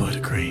 I would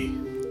agree.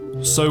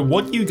 So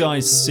what you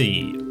guys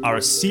see are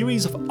a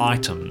series of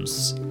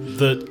items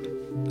that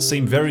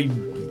seem very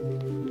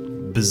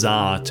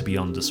bizarre to be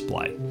on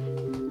display.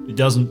 It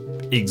doesn't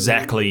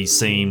exactly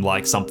seem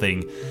like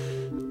something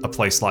a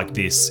place like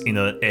this, in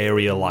an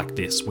area like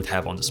this, would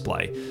have on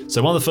display.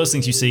 So one of the first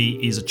things you see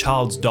is a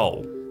child's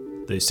doll.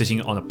 They're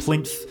sitting on a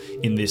plinth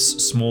in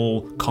this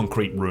small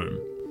concrete room.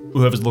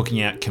 Whoever's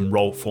looking at can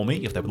roll for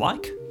me if they would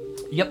like.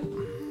 Yep.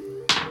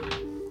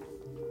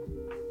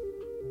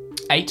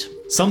 8.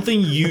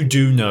 Something you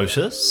do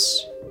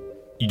notice,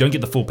 you don't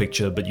get the full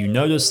picture, but you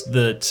notice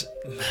that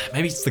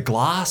maybe it's the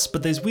glass,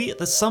 but there's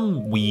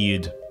some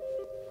weird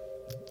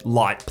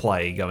light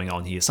play going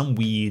on here, some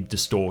weird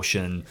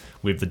distortion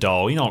with the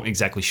doll. You're not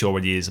exactly sure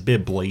what it is, a bit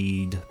of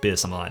bleed, a bit of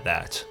something like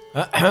that.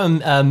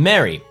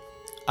 Mary,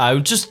 I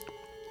would just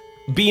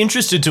be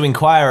interested to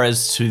inquire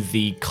as to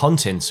the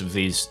contents of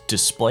these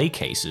display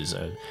cases.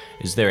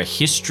 Is there a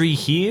history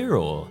here,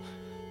 or...?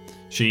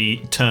 She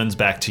turns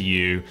back to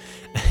you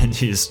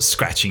and is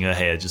scratching her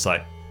head, just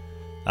like,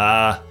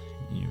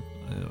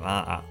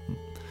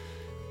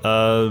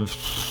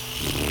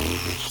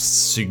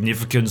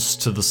 significance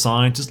to the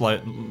scientist?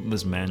 Like,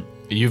 listen, man.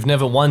 You've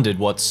never wondered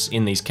what's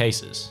in these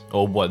cases,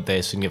 or what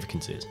their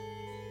significance is?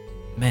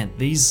 Man,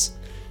 these...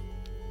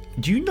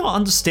 Do you not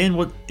understand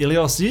what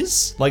Ilios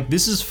is? Like,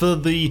 this is for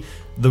the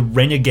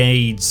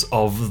renegades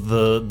of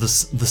the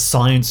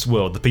science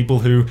world, the people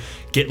who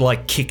get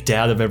like kicked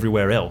out of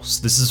everywhere else.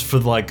 This is for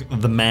like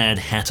the Mad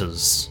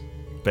Hatters,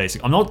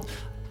 basically.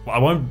 I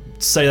won't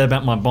say that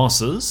about my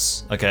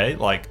bosses, okay?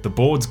 Like, the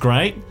board's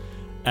great,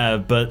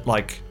 but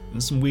like,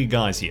 there's some weird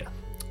guys here.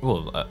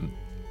 Well,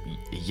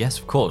 yes,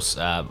 of course.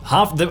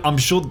 Half of them, I'm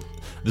sure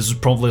this was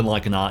probably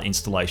like an art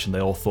installation they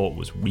all thought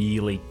was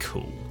really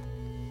cool.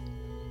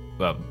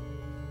 Well,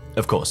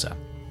 of course, sir.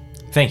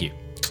 Thank you.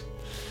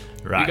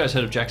 Right. You guys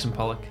heard of Jackson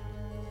Pollock?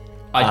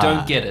 I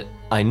don't get it.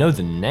 I know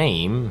the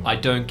name. I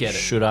don't get it.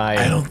 Should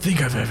I... I don't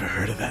think I've ever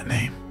heard of that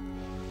name.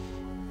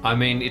 I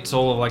mean, it's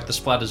all of like the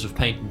splatters of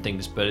paint and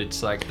things, but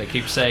it's like they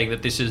keep saying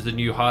that this is the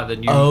new the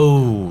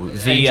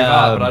age of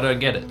art, but I don't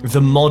get it.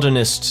 the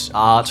modernist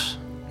art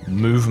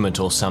movement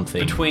or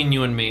something. Between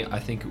you and me, I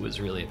think it was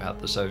really about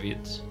the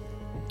Soviets.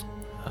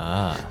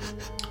 I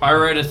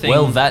read a thing.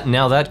 Well,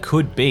 that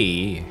could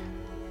be.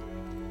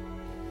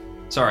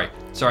 Sorry,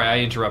 I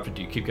interrupted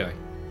you. Keep going.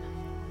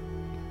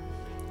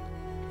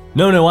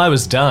 No, I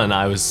was done. Oh,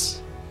 I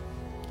was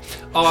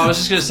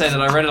just gonna say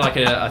that I read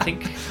I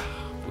think,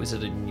 was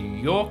it a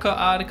New Yorker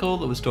article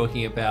that was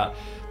talking about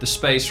the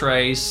space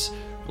race,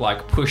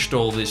 like pushed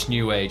all this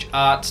new age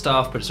art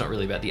stuff, but it's not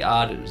really about the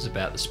art. It was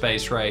about the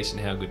space race and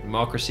how good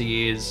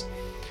democracy is.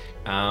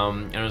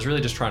 And I was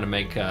really just trying to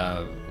make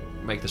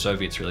the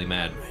Soviets really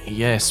mad.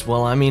 Yes,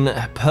 well, I mean,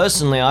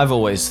 personally, I've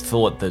always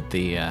thought that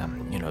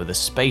the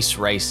space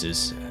race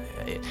is.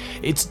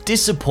 It's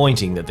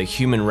disappointing that the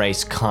human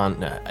race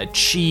can't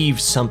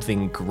achieve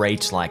something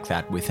great like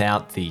that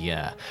without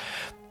the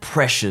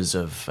pressures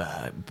of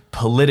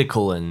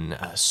political and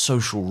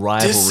social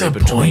rivalry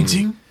between.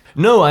 Disappointing?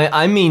 No,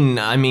 I mean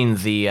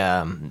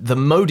the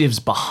motives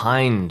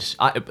behind.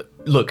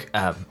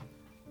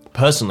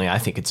 Personally, I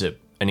think it's an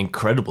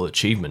incredible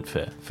achievement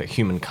for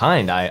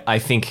humankind. I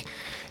think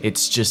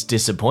it's just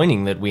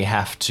disappointing that we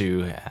have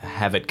to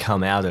have it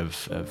come out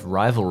of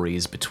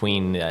rivalries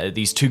between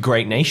these two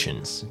great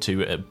nations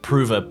to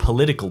prove a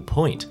political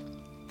point.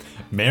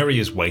 Mary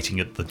is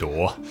waiting at the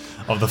door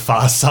of the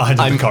far side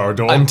of the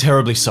corridor. I'm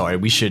terribly sorry.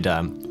 We should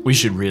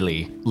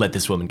really let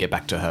this woman get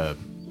back to her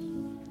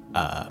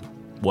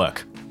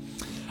work.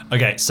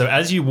 Okay, so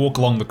as you walk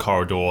along the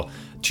corridor,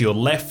 to your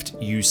left,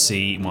 you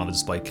see in one of the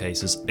display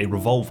cases a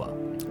revolver.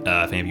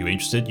 If any of you are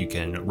interested, you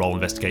can roll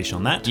investigation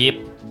on that. Yep.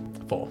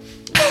 4.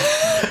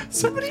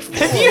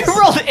 Have you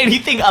rolled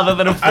anything other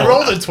than a 4? I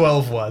rolled a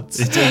 12 once.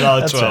 It's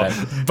another 12.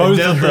 right. Both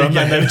Never of them,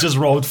 again. and they've just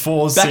rolled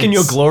 4s Back in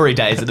your since. glory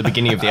days at the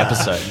beginning of the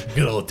episode.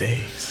 Good old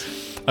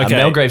days. Okay.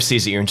 Melgrave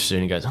sees that you're interested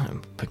and he goes,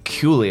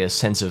 peculiar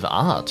sense of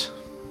art.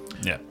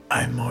 Yeah.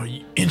 I'm more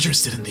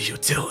interested in the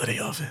utility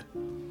of it.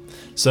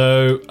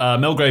 So,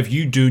 Melgrave,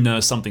 you do know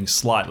something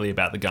slightly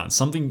about the gun.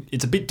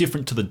 It's a bit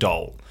different to the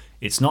doll.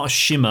 It's not a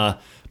shimmer,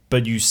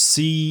 but you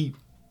see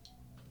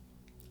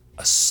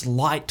a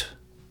slight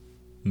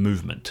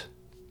movement.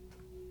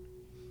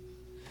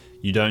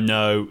 You don't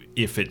know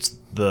if it's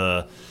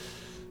the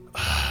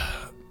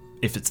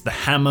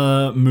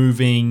hammer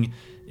moving.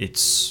 You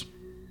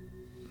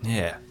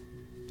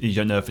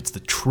don't know if it's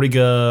the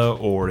trigger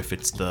or if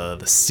it's the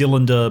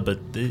cylinder, but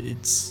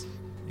it's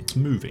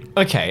moving.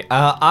 Okay,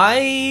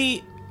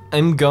 I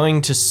am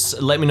going to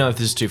let me know if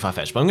this is too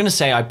far-fetched, but I'm going to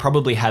say I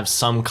probably have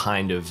some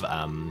kind of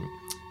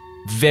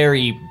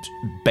very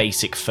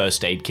basic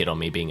first aid kit on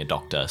me, being a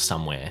doctor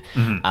somewhere,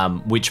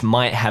 which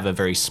might have a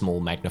very small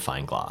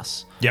magnifying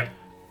glass. Yep.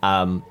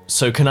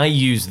 So can I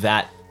use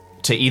that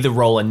to either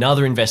roll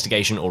another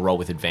investigation or roll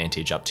with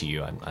advantage? Up to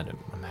you. I'm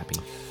happy.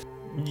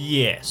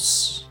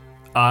 Yes.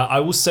 I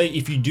will say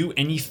if you do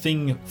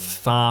anything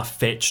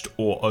far-fetched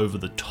or over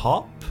the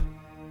top,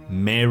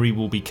 Mary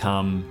will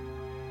become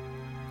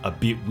a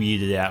bit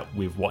weirded out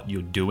with what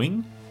you're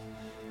doing.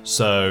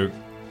 So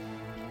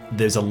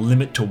there's a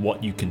limit to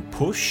what you can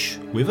push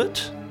with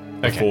it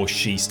before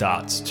she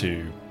starts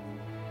to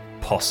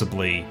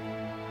possibly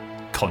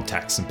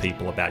contact some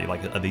people about you.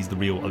 Like, are these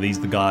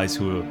the guys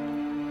who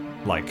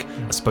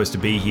are supposed to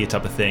be here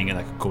type of thing, and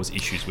that could cause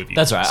issues with you.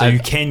 That's right. So you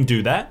can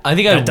do that. I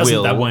think that I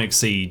will. That won't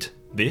exceed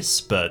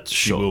this, but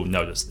she will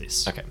notice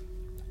this. Okay.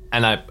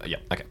 And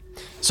okay.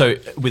 So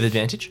with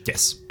advantage?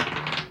 Yes.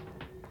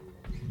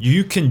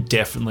 You can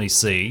definitely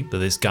see that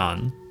this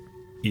gun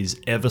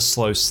is ever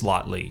so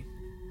slightly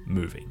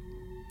moving.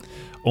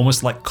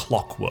 Almost like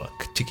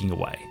clockwork ticking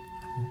away.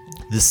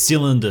 The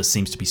cylinder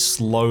seems to be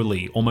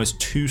slowly, almost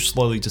too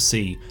slowly to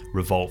see,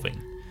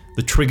 revolving.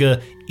 The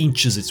trigger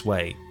inches its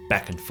way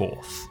back and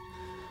forth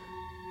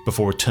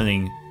before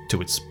returning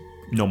to its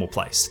normal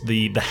place.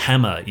 The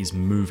hammer is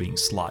moving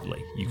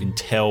slightly. You can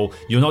tell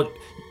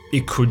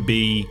it could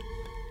be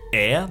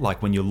air,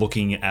 like when you're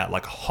looking at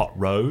like a hot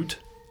road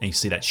and you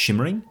see that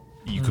shimmering.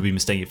 You could be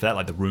mistaken for that,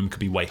 like the room could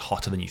be way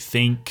hotter than you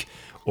think,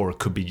 or it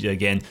could be,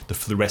 again, the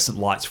fluorescent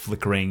lights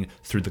flickering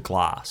through the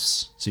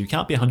glass. So you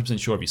can't be 100%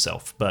 sure of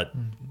yourself, but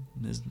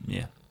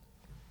yeah.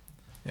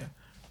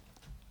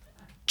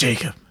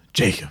 Jacob.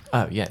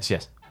 Oh,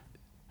 yes.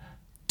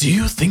 Do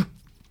you think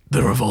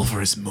the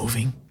revolver is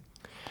moving?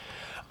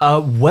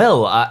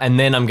 And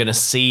then I'm going to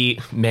see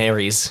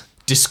Mary's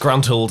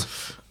disgruntled,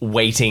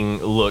 waiting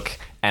look,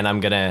 and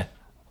I'm going to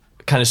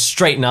kind of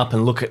straighten up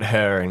and look at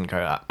her and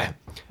go,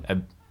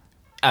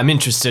 I'm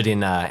interested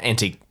in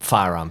antique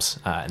firearms,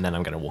 and then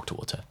I'm going to walk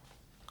towards her.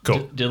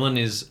 Cool. Dylan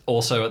is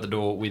also at the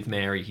door with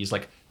Mary. He's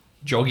like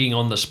jogging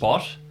on the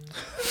spot.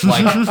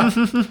 Like,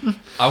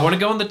 I want to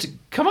go on the...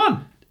 Come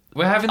on.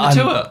 We're having the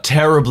tour. I'm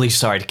terribly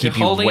sorry to keep You're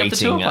you holding up the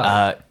waiting. tour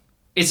part.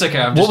 It's okay.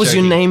 I'm What just was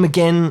your joking. name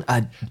again?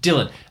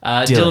 Dylan.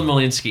 Dylan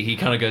Malinsky. He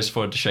kind of goes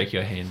forward to shake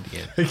your hand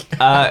again.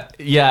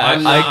 Yeah,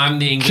 I'm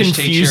the English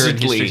teacher and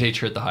confusedly- history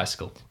teacher at the high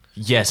school.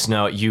 Yes,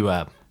 no, you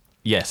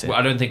Yes. Well,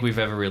 I don't think we've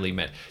ever really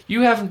met.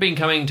 You haven't been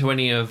coming to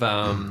any of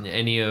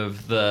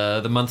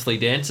the monthly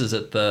dances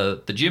at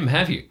the gym,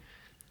 have you?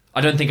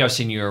 I don't think I've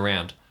seen you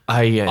around.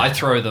 I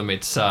throw them.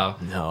 It's a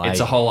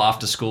whole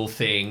after school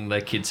thing.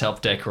 The kids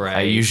help decorate.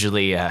 I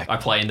usually I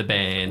play in the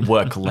band.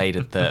 work late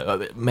at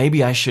the.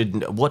 Maybe I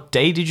should. What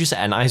day did you say?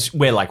 And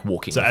we're like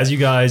walking. So as you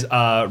guys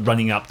are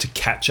running up to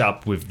catch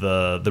up with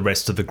the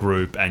rest of the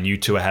group, and you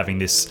two are having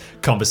this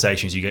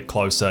conversation as you get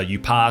closer, you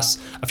pass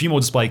a few more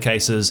display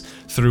cases.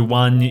 Through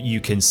one,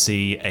 you can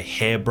see a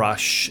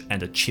hairbrush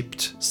and a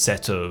chipped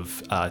set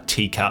of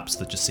teacups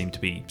that just seem to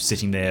be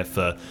sitting there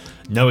for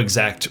no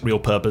exact real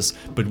purpose.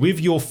 But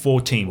with your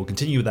 14, we'll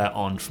continue that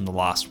on from the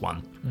last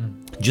one.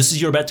 Just as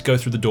you're about to go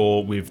through the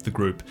door with the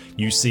group,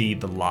 you see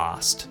the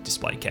last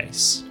display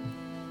case.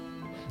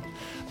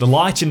 The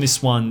light in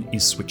this one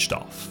is switched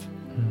off.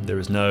 There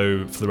is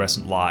no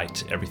fluorescent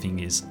light. Everything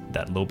is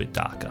that little bit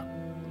darker.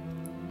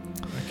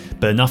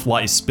 But enough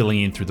light is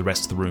spilling in through the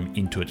rest of the room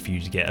into it for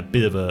you to get a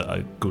bit of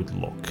a good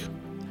look.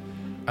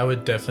 I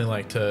would definitely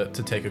like to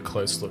take a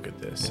close look at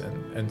this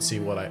and see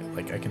what I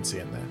can see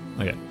in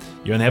there. Okay,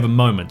 you only have a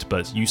moment,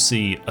 but you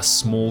see a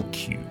small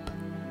cube.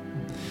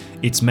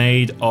 It's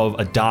made of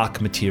a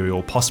dark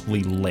material,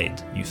 possibly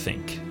lead, you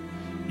think.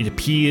 It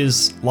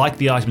appears, like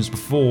the items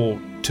before,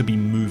 to be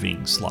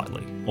moving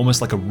slightly, almost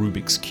like a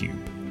Rubik's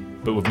Cube,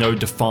 but with no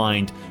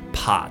defined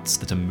parts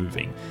that are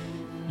moving.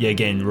 Yet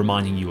again,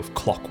 reminding you of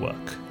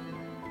clockwork.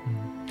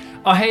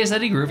 Oh, hey, is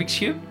that a Rubik's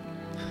Cube?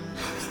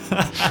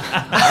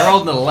 I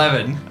rolled an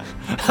 11.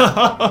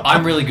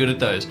 I'm really good at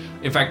those.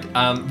 In fact,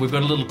 we've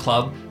got a little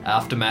club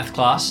after math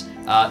class.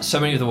 So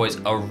many of the boys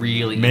are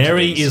really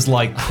Mary into these. is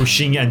like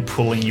pushing and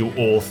pulling you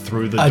all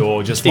through the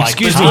door, just like,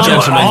 excuse me, "Come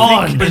gentlemen."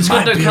 on." But it's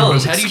got no might be a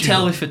colours. How Rubik's do you Cube.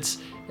 tell if it's...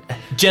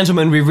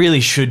 Gentlemen, we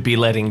really should be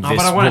letting this but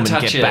I wanna woman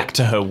touch get it. back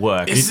to her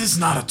work. Is this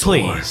not a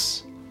toy?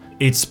 Please.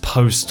 It's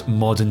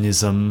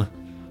postmodernism.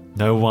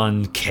 No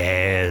one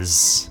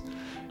cares.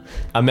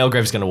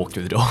 Melgrave's going to walk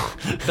through the door.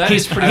 That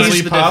is pretty As much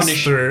we the pass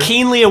definition. through,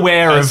 Keenly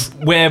aware of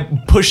we're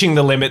pushing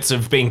the limits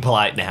of being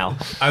polite now.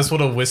 I just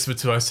want to whisper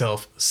to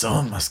myself,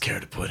 someone must care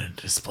to put in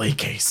a display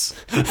case.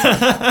 You know,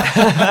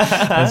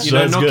 That's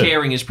not good.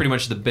 caring is pretty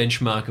much the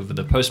benchmark of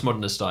the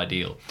postmodernist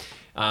ideal.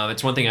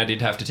 It's one thing I did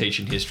have to teach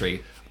in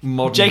history.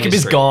 Modern Jacob is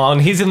history. gone.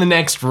 He's in the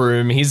next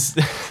room. He's...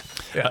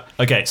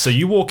 Okay, so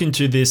you walk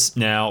into this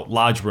now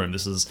large room.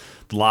 This is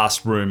the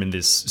last room in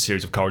this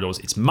series of corridors.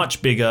 It's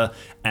much bigger,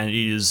 and it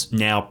is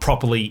now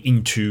properly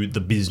into the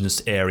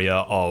business area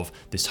of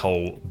this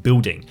whole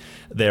building.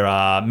 There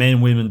are men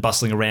and women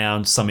bustling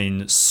around, some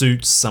in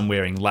suits, some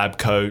wearing lab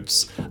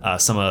coats,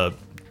 some are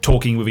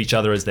talking with each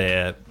other as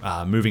they're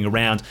moving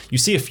around. You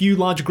see a few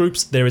larger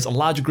groups. There is a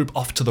larger group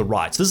off to the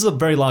right. So this is a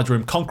very large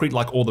room, concrete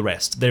like all the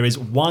rest. There is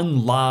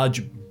one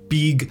large,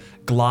 big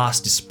glass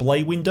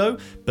display window,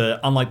 but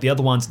unlike the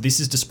other ones, this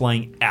is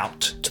displaying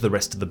out to the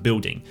rest of the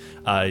building.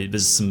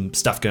 There's some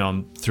stuff going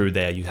on through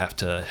there. You have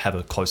to have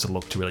a closer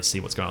look to really see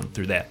what's going on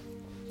through there.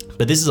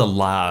 But this is a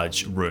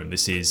large room.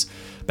 This is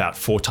about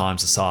 4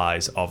 times the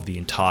size of the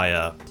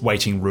entire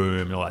waiting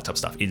room and all that type of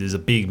stuff. It is a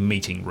big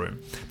meeting room.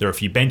 There are a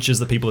few benches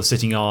that people are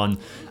sitting on.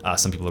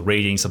 Some people are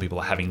reading. Some people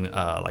are having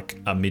like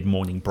a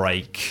mid-morning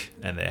break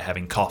and they're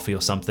having coffee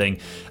or something.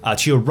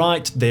 To your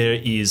right, there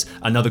is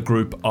another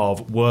group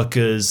of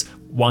workers,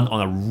 one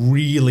on a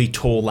really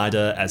tall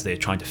ladder as they're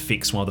trying to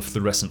fix one of the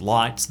fluorescent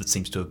lights that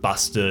seems to have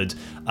busted.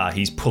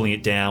 He's pulling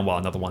it down while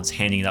another one's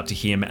handing it up to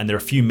him. And there are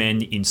a few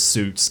men in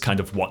suits kind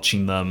of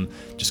watching them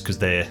just because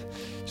they're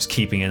just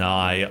keeping an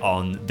eye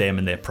on them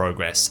and their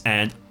progress.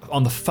 And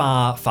on the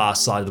far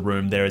side of the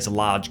room, there is a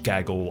large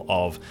gaggle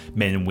of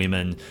men and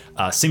women,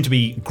 seem to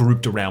be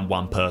grouped around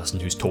one person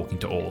who's talking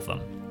to all of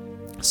them.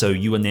 So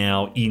you are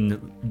now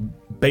in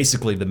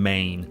basically the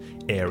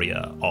main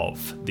area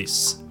of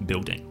this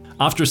building.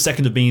 After a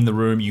second of being in the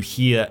room, you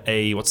hear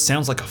what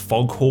sounds like a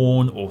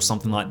foghorn or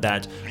something like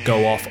that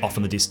go off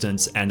in the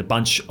distance, and a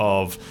bunch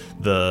of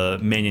the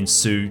men in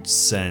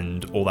suits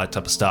and all that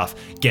type of stuff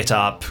get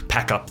up,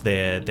 pack up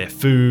their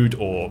food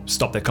or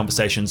stop their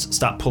conversations,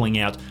 start pulling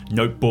out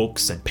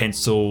notebooks and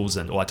pencils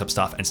and all that type of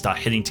stuff, and start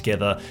heading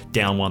together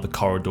down one of the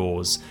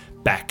corridors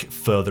back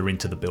further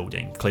into the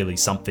building. Clearly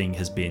something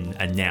has been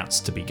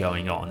announced to be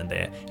going on and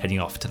they're heading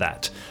off to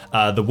that.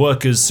 The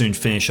workers soon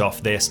finish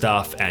off their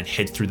stuff and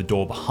head through the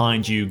door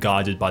behind you,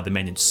 guided by the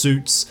men in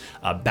suits,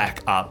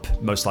 back up,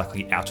 most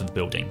likely out of the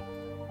building.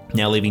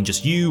 Now leaving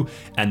just you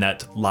and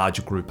that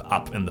larger group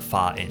up in the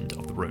far end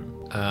of the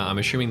room. I'm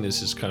assuming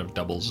this is kind of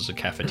doubles as a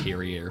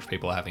cafeteria if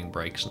people are having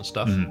breaks and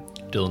stuff.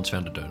 Dylan's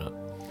found a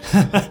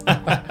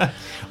donut.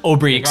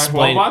 Aubrey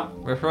explained...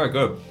 That's very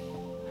good.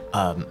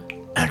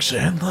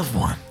 Actually, I'd love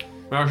one.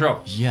 No,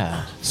 sure.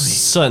 Yeah,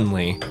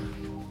 certainly.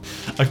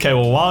 Okay,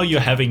 well, while you're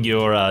having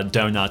your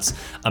donuts,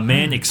 a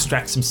man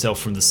extracts himself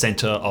from the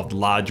center of the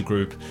larger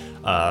group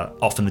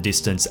off in the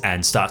distance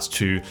and starts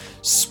to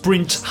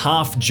sprint,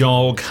 half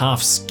jog,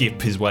 half skip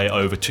his way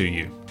over to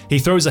you. He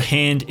throws a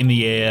hand in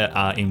the air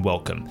in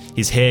welcome.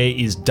 His hair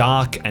is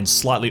dark and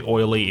slightly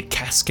oily. It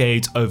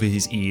cascades over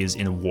his ears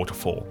in a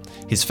waterfall.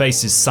 His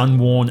face is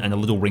sun-worn and a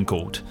little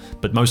wrinkled,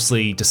 but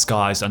mostly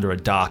disguised under a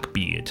dark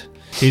beard.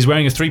 He's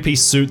wearing a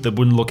three-piece suit that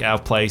wouldn't look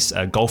out of place,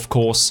 a golf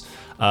course.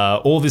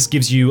 All this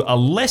gives you a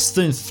less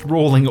than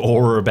enthralling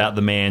aura about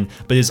the man,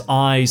 but his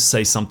eyes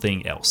say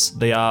something else.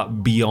 They are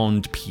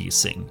beyond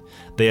piercing.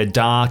 They are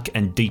dark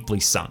and deeply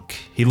sunk.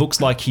 He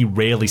looks like he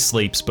rarely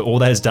sleeps, but all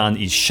that has done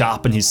is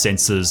sharpen his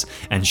senses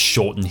and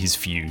shorten his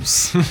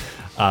fuse.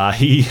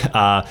 He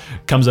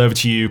comes over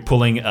to you,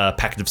 pulling a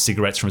packet of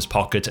cigarettes from his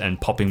pocket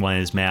and popping one in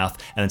his mouth,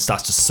 and then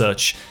starts to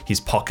search his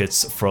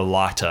pockets for a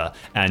lighter.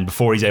 And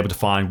before he's able to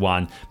find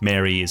one,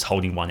 Mary is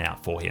holding one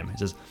out for him. He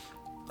says,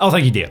 "Oh,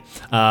 thank you, dear.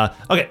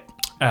 Okay,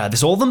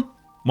 this all of them?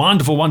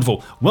 Wonderful,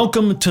 wonderful.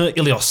 Welcome to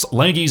Ilios,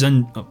 ladies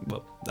and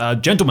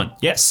gentlemen.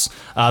 Yes,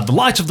 the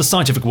light of the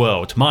scientific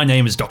world. My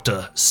name is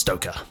Dr.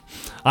 Stoker.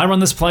 I run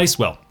this place,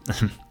 well,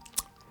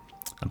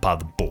 I'm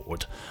part of the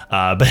board.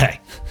 But hey,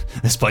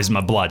 this place is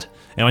my blood.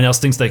 Anyone else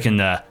thinks they can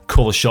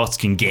call the shots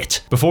can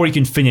get." Before he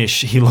can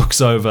finish, he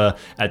looks over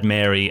at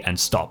Mary and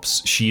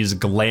stops. She is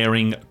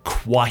glaring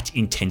quite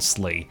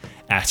intensely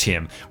at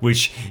him,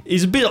 which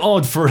is a bit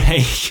odd for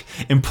a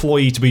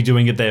employee to be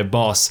doing at their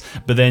boss.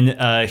 But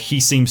then he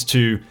seems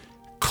to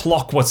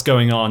clock what's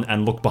going on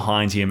and look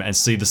behind him and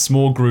see the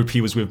small group he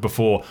was with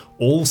before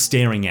all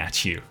staring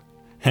at you.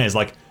 And it's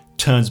like,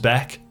 turns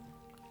back.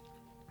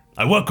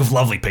 "I work with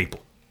lovely people.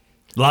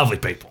 Lovely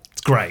people. It's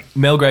great."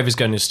 Melgrave is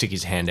going to stick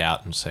his hand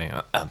out and say,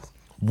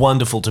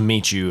 "Wonderful to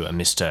meet you,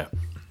 Mr.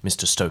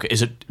 Stoker.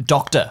 Is it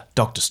Dr.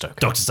 Stoker?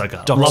 Dr.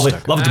 Stoker. Dr. Lovely,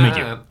 Stoker. lovely to meet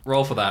you.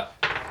 Roll for that.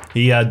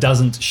 He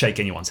doesn't shake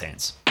anyone's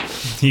hands.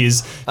 He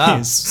is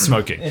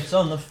smoking. It's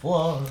on the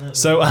floor.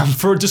 So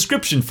for a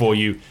description for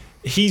you,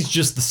 he's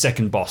just the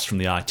second boss from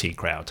the IT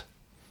crowd.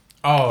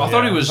 Oh, I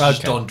thought he was just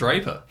Okay. Don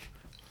Draper.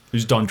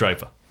 Who's Don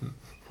Draper?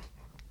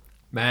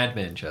 Mad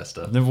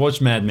Manchester. Never watched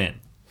Mad Men.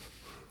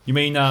 You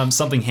mean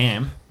something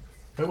Ham?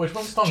 Wait, which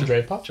one's Don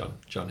Draper?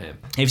 John Hamm.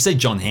 If you say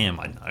John Hamm,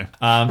 I know.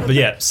 But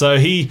yeah, so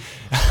he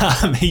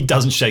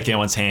doesn't shake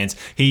anyone's hands.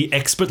 He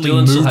expertly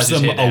Dylan still moves has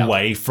his them head out.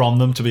 away from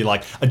them to be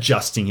like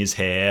adjusting his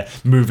hair,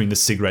 moving the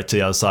cigarette to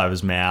the other side of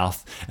his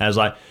mouth. And I was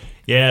like,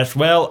 "Yes,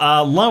 well,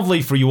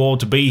 lovely for you all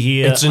to be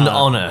here. It's an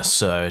honor,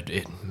 sir.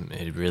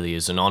 It really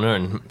is an honor,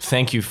 and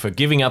thank you for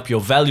giving up your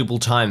valuable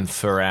time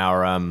for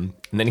our." And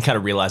then he kind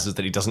of realizes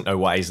that he doesn't know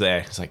why he's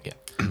there. He's like,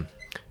 "Yeah,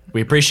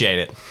 we appreciate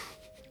it."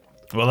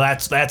 Well,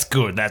 that's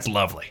good. That's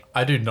lovely."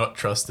 I do not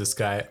trust this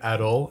guy at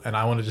all, and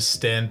I want to just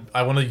stand.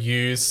 I want to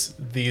use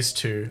these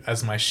two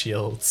as my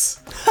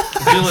shields,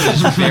 Dylan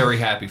is very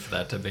happy for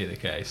that to be the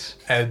case.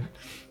 and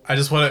I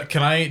just want to.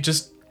 Can I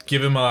just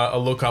give him a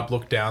look up,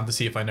 look down to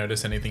see if I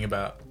notice anything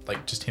about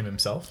like just him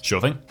himself? Sure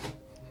thing.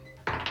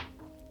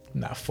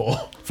 Nah,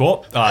 4.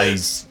 4.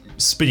 He's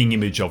spitting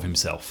image of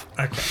himself.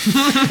 Okay,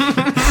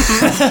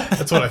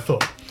 that's what I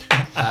thought.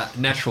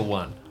 Natural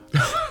 1.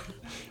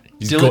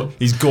 He's, Dylan-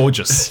 he's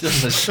gorgeous.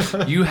 Dylan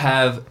says, "You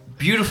have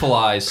beautiful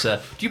eyes,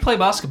 sir. Do you play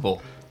basketball?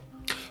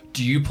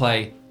 Do you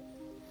play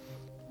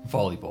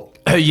volleyball?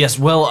 Yes,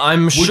 well,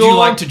 I'm Would sure. you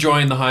like to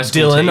join the high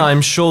school Dylan, team?"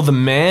 I'm sure the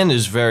man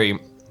is very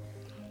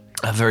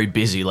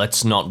busy.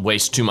 Let's not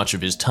waste too much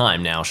of his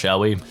time now, shall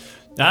we?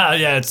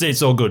 Yeah,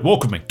 it's all good.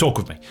 Walk with me. Talk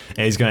with me. And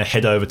he's going to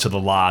head over to the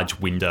large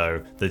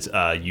window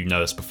that you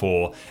noticed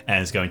before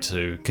and is going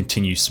to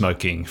continue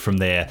smoking from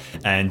there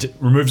and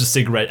removes a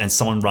cigarette and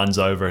someone runs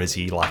over as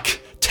he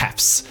like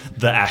taps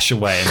the ash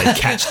away and they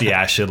catch the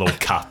ash in a little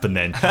cup and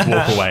then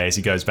walk away as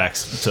he goes back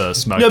to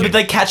smoking. No, but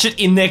they catch it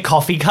in their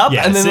coffee cup,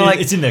 yeah, and then they're like,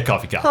 it's in their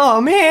coffee cup.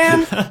 "Oh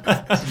man,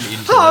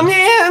 oh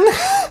man."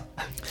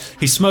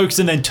 He smokes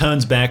and then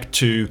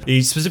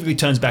he specifically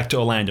turns back to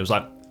Orlando. He's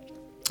like,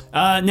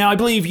 "Now I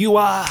believe you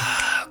are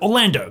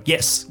Orlando.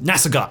 Yes,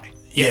 NASA guy.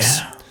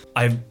 Yes.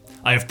 Yeah.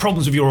 I have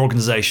problems with your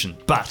organization,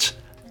 but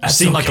you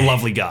seem like a okay.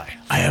 lovely guy."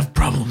 I have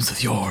problems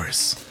with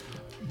yours.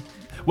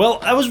 Well,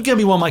 that was going to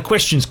be one of my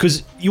questions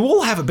because you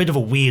all have a bit of a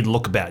weird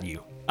look about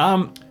you.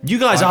 You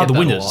guys I are get the that a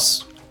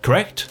winners,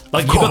 correct?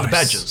 Like you got the course.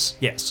 badges.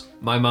 Yes.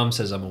 My mum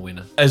says I'm a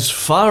winner. As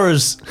far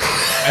as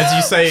As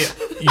you say,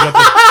 you got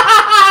the.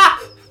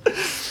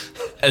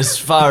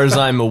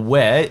 I'm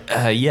aware,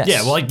 yes.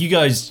 Yeah. Well, like you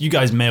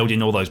guys mailed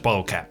in all those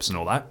bottle caps and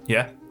all that.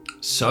 Yeah.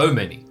 So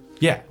many.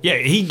 Yeah. Yeah.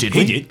 He we?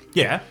 did.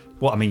 Yeah.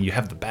 Well, I mean, you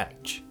have the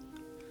badge.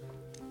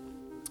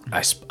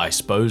 I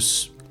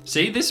suppose.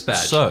 See this badge?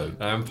 So?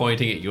 I'm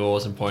pointing at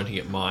yours and pointing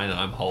at mine, and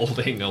I'm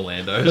holding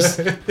Orlando's.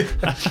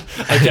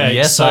 Okay.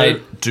 Yes, so, I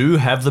do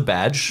have the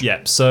badge.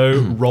 Yeah. So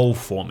roll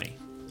for me,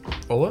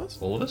 All of us?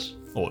 All of us?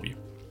 all of you.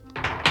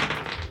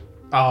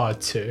 Oh,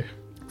 2.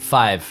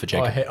 5 for Oh,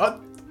 Jacob. I hate. Oh,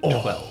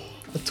 12.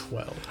 a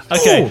 12.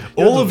 Okay.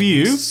 You're all of doing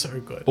you. So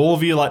good. All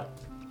of you are like,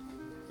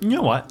 you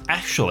know what?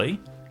 Actually,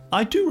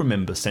 I do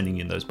remember sending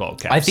in those bottle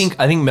caps. I think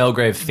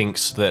Melgrave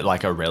thinks that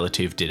like a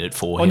relative did it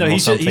for Oh him no, or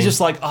he's something.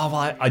 just like, oh,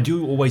 well, I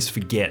do always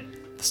forget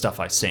the stuff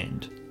I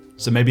send.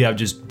 So maybe I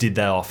just did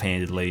that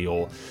offhandedly,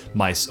 or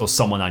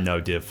someone I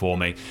know did it for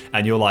me.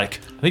 And you're like,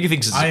 I think he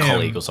thinks it's a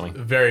colleague or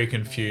something. Very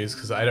confused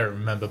because I don't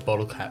remember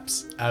bottle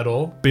caps at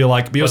all. but you're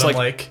like, I'm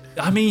like,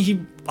 I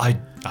mean, I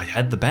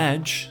had the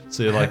badge.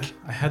 So you're like,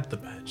 I had the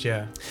badge,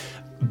 yeah.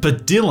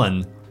 but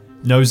Dylan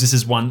knows this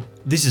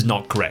is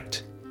not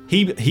correct.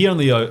 He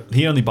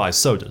only buys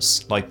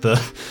sodas, like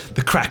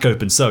the crack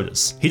open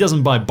sodas. He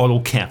doesn't buy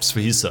bottle caps for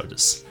his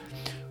sodas.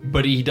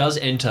 But he does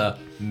enter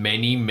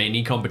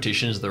many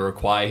competitions that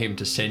require him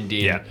to send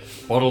in Yeah.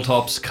 bottle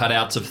tops,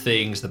 cutouts of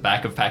things, the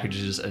back of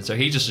packages, and so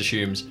he just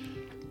assumes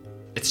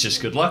it's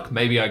just good luck.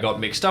 Maybe I got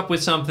mixed up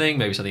with something,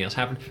 maybe something else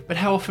happened. But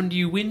how often do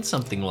you win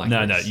something like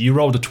No, this? you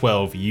rolled a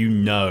 12. You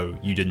know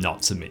you did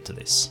not submit to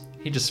this.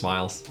 He just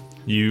smiles.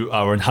 You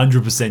are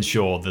 100%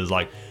 sure there's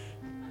like,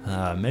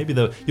 maybe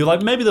there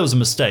was a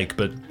mistake,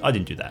 but I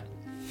didn't do that.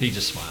 He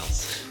just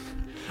smiles.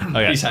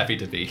 Okay. He's happy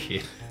to be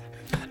here.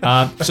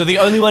 So the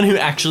only one who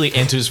actually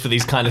enters for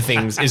these kind of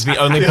things is the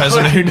only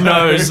person who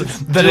knows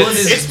that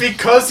It's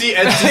because he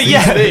enters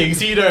these things.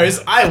 He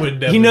knows I would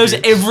never. he knows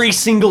do. every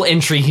single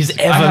entry he's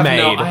ever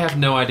made. I have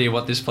no idea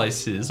what this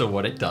place is or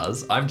what it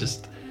does.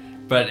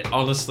 But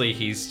honestly,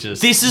 he's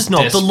just. This is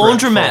not the desperate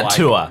laundromat for, like-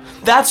 tour.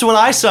 That's what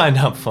I signed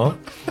up for.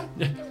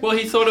 Well,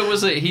 he thought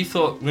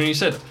when you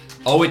said,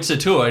 "Oh, it's a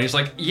tour," and he's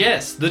like,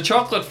 "Yes, the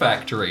chocolate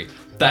factory."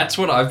 That's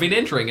what I've been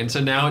entering, and so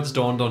now it's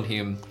dawned on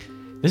him.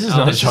 This is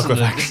not a This chocolate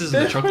isn't factory. This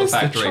isn't the chocolate Where's the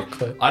factory.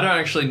 chocolate? I don't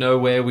actually know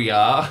where we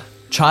are,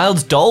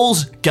 Child's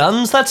dolls,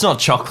 guns. That's not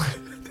chocolate.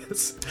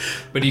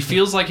 but he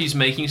feels like he's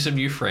making some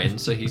new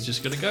friends, so he's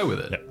just gonna go with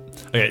it.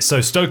 Okay,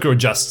 so Stoker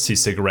adjusts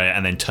his cigarette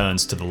and then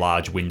turns to the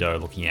large window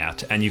looking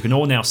out, and you can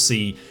all now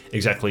see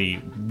exactly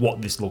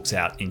what this looks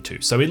out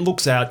into. So it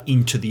looks out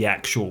into the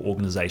actual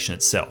organization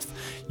itself.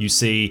 You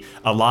see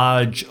a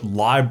large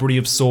library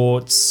of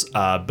sorts,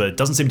 but it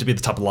doesn't seem to be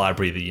the type of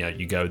library that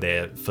you go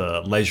there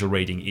for leisure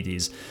reading. It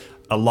is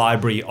a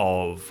library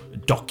of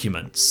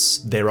documents,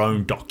 their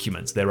own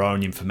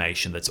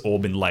information that's all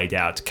been laid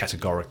out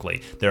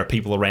categorically. There are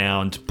people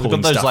around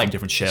pulling Those stuff like from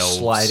different shelves.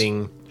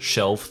 sliding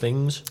shelf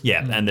things.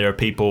 Yeah, and there are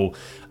people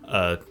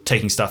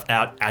taking stuff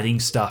out,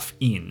 adding stuff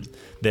in.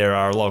 There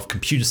are a lot of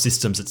computer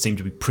systems that seem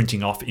to be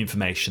printing off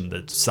information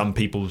that some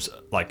people's,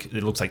 like,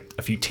 it looks like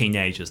a few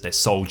teenagers, their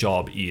sole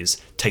job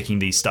is taking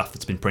these stuff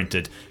that's been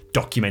printed,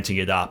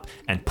 documenting it up,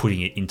 and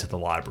putting it into the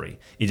library.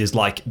 It is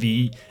like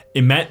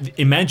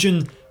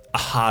imagine a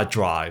hard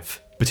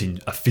drive, but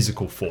in a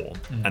physical form,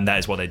 and that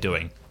is what they're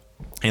doing.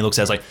 And he looks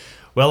at us like,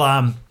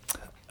 well,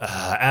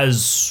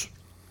 as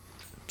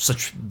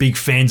such big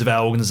fans of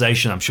our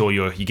organization, I'm sure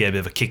you get a bit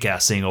of a kick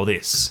out seeing all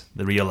this,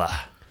 the real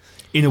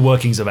inner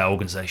workings of our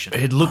organization.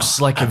 It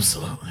looks like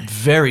absolutely. a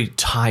very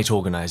tight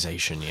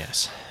organization,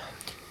 yes.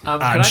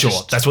 I'm sure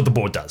that's what the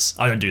board does.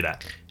 I don't do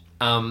that.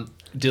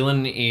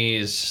 Dylan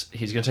he's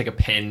going to take a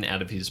pen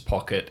out of his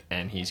pocket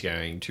and he's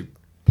going to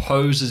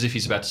pose as if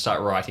he's about to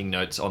start writing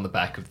notes on the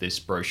back of this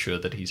brochure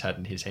that he's had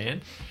in his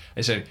hand.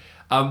 And so,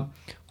 I'm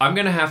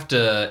going to have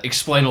to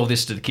explain all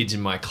this to the kids in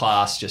my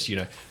class, just,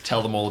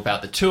 tell them all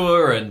about the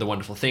tour and the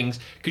wonderful things.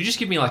 Could you just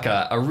give me like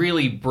a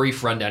really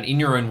brief rundown in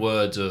your own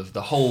words of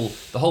the whole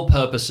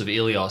purpose of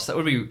Ilios? That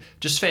would be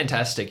just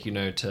fantastic,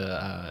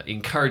 to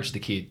encourage the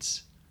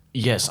kids.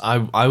 Yes,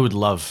 I would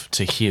love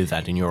to hear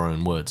that in your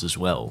own words as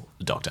well,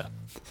 Doctor.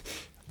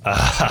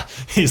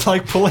 He's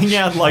like pulling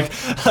out like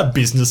a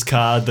business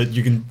card that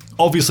you can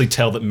obviously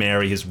tell that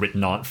Mary has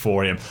written on it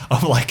for him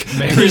of like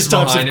Mary's these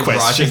types behind of him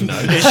questions.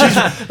 writing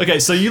notes. Okay,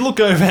 so you look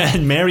over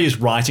and Mary is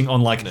writing on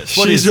like is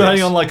she's writing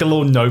this? on like a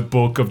little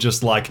notebook of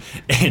just like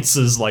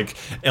answers, like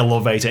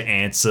elevator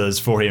answers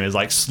for him. Is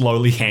like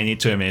slowly handing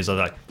it to him. And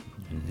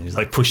he's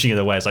like pushing it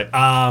away. It's like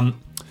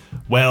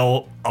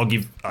well, I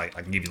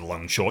can give you the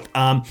long and short.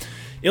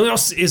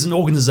 Ilios is an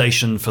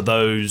organization for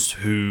those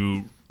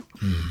who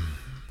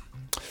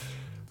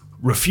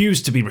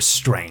refuse to be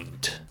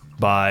restrained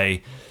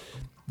by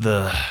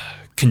the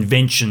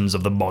conventions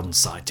of the modern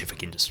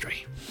scientific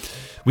industry.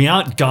 We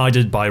aren't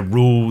guided by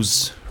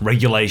rules,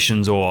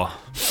 regulations, or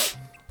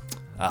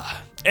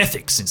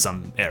ethics in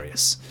some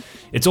areas.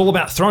 It's all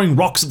about throwing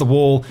rocks at the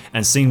wall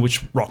and seeing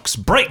which rocks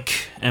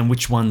break and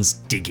which ones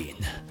dig in.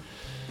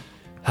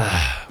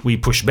 We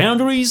push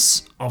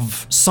boundaries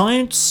of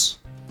science,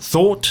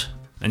 thought,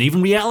 and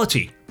even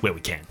reality where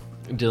we can.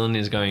 Dylan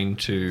is going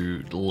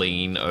to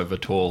lean over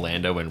to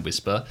Orlando and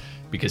whisper,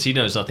 because he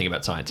knows nothing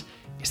about science.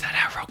 Is that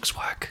how rocks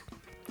work?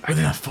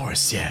 Within a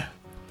forest, yeah.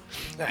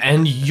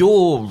 And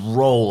your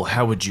role,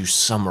 how would you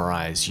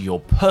summarize your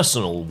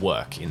personal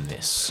work in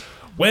this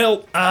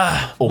Well,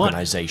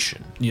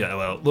 organization?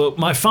 Well,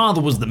 my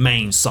father was the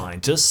main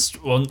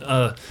scientist. Well,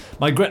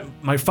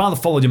 my father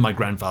followed in my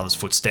grandfather's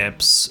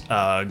footsteps,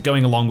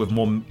 going along with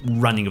more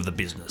running of the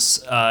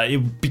business.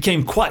 It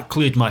became quite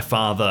clear to my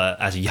father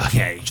at a young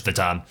age that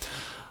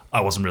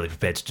I wasn't really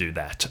prepared to do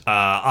that.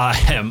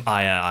 I'm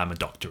a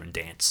doctor in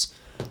dance.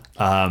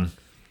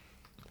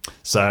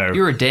 So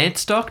You're a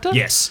dance doctor?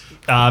 yes,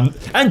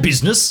 and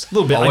business a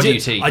little bit. What do you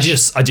teach? I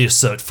just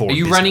Cert 4. Are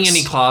you business. running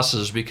any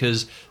classes?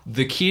 Because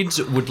the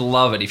kids would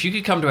love it. If you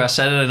could come to our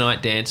Saturday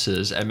night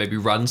dances and maybe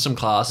run some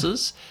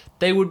classes,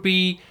 it would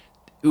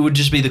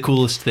just be the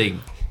coolest thing.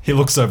 He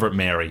looks over at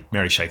Mary.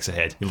 Mary shakes her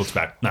head. He looks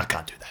back. No, I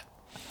can't do that.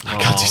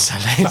 I can't do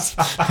Sundays.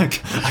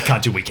 I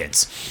can't do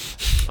weekends.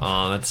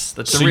 Oh, that's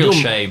So a real you're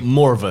shame.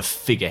 more of a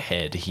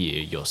figurehead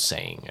here, you're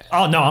saying.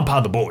 Oh no, I'm part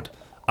of the board.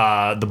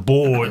 The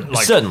board,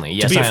 like Certainly,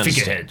 yes, to be I a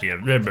figurehead.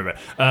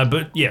 Yeah,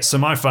 but yeah. So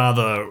my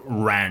father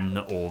ran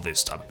all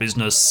this type of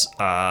business,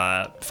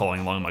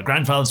 following along my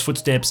grandfather's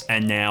footsteps,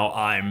 and now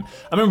I'm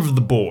a member of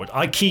the board.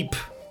 I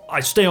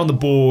stay on the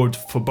board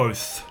for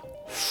both.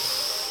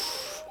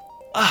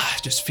 I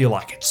just feel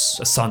like it's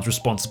a son's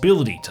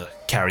responsibility to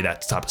carry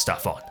that type of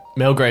stuff on.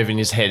 Melgrave in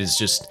his head is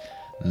just,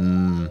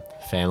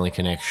 family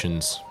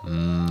connections.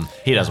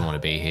 He doesn't want to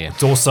be here.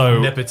 It's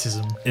also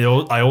Nepotism.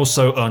 I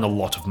also earn a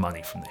lot of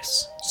money from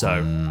this. So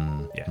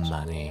yeah,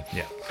 Money.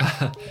 yeah.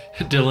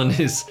 Dylan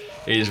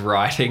is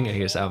writing. He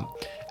goes, and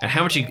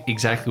how much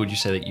exactly would you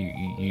say that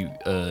you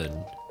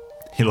earn?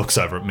 He looks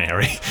over at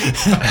Mary,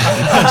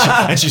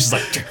 and she's just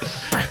like,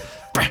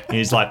 and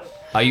he's like,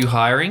 Are you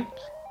hiring?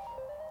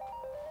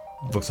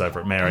 looks over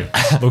at Mary,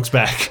 looks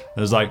back,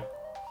 and is like,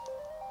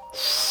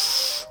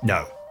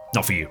 no,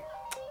 not for you.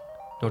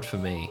 Not for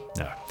me.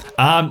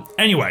 No.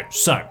 Anyway,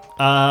 so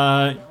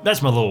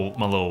that's my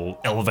little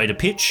elevator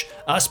pitch.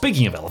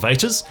 Speaking of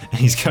elevators,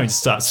 he's going to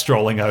start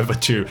strolling over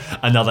to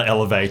another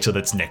elevator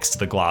that's next to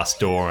the glass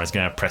door, and he's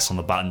going to press on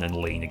the button and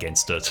lean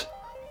against it.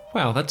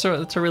 Wow, that's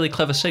a really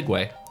clever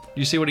segue.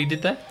 You see what he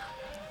did there?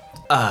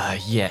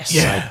 Yes,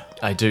 Yeah.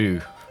 I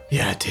do.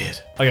 Yeah, I did.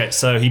 Okay,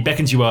 so he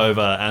beckons you over,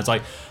 and it's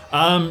like,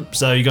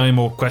 so you got any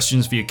more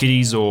questions for your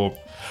kiddies, or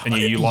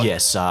any of you like?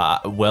 Yes,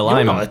 well, You're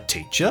I'm not a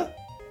teacher.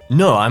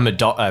 No, I'm a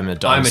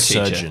teacher.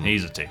 surgeon.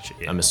 He's a teacher.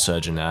 Yeah. I'm a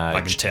surgeon.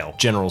 I can tell.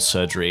 General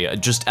surgery.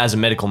 Just as a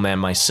medical man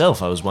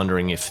myself, I was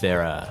wondering if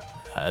there are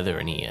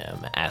any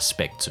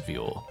aspects of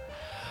your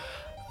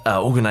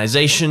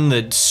organization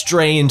that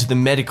stray into the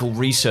medical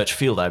research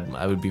field.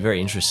 I would be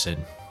very interested.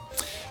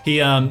 He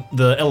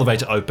the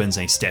elevator opens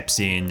and he steps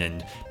in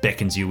and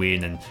beckons you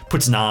in and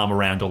puts an arm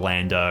around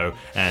Orlando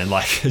and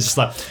like it's just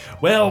like,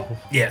 well,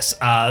 yes,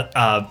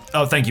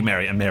 oh, thank you,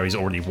 Mary. And Mary's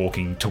already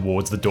walking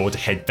towards the door to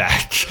head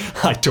back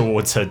like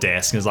towards her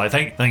desk and is like,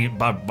 thank you,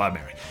 bye,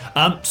 Mary.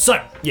 So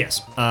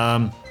yes,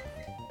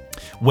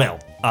 well,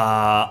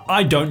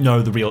 I don't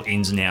know the real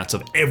ins and outs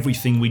of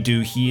everything we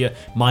do here.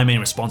 My main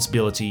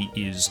responsibility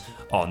is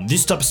on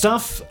this type of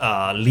stuff,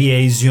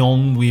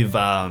 liaison with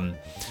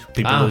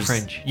people.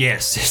 French.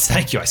 Yes,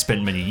 thank you. I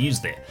spent many years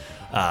there.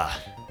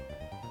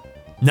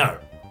 No,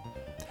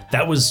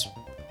 that was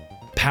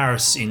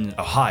Paris in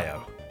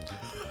Ohio.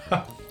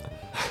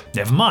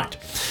 Never mind.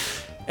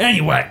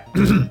 Anyway,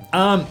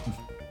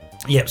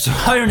 yeah, so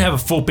I don't have a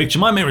full picture.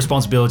 My main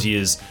responsibility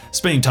is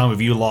spending time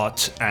with you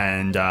lot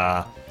and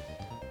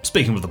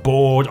speaking with the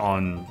board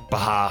on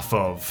behalf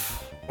of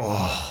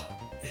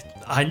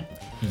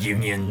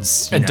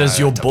unions. And does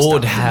your that type of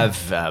board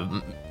stuff.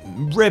 have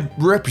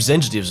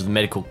representatives of the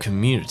medical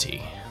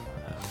community?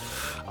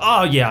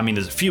 Oh yeah, I mean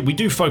there's a few. We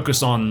do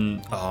focus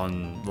on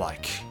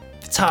like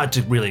it's hard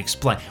to really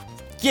explain.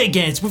 Yeah,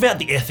 again, it's without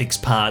the ethics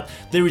part.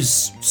 There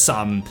is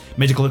some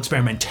medical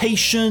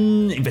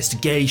experimentation,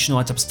 investigation, all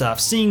that type of stuff.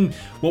 Seeing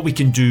what we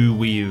can do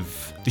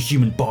with the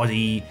human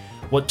body,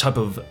 what type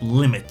of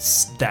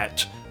limits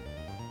that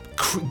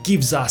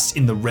gives us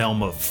in the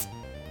realm of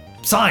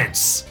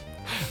science.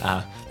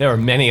 There are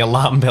many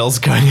alarm bells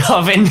going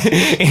off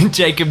in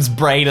Jacob's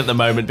brain at the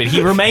moment, but he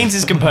remains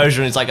his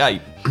composure and it's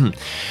like,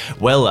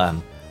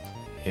 well,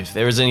 if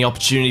there is any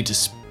opportunity to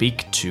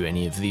speak to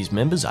any of these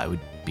members, I would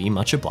be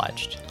much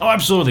obliged. Oh,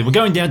 absolutely. We're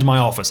going down to my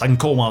office. I can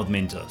call one of them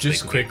in to Just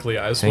speak with quickly,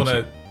 I just Thank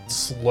want to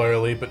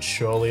slowly but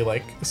surely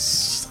like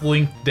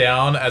slink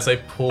down as I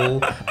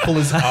pull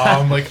his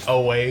arm like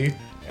away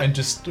and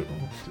just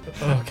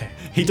okay.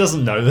 you. He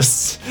doesn't know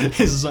this.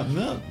 He's just like,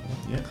 no,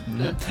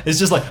 yeah. It's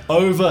just like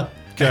over,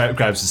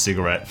 grabs a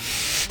cigarette.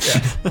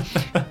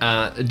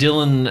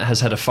 Dylan has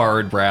had a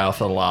furrowed brow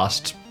for the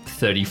last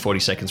 30, 40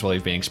 seconds while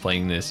you've been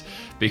explaining this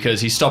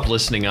because he stopped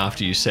listening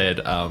after you said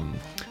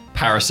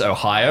Paris,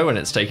 Ohio, and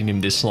it's taken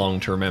him this long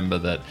to remember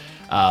that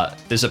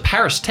there's a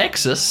Paris,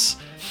 Texas.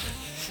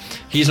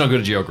 He's not good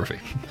at geography.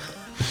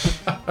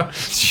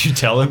 Did you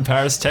tell him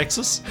Paris,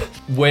 Texas?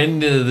 When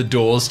the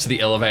doors to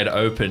the elevator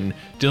open,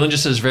 Dylan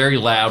just says very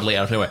loudly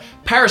out of nowhere,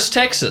 Paris,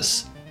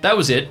 Texas. That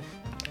was it.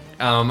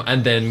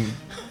 And then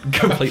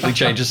completely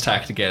changes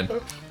tact again.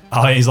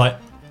 Oh, he's like,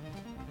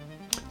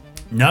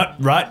 no,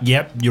 right,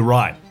 yep, you're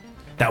right.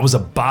 That was a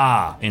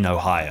bar in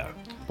Ohio.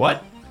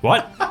 What?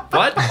 What?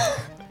 What?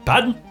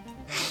 Pardon?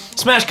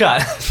 Smash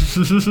cut!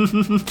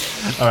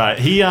 All right,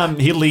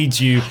 he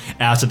leads you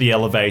out of the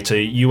elevator.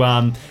 You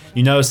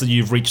notice that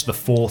you've reached the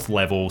 4th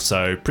level,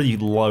 so pretty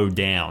low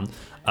down.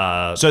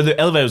 So the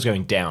elevator's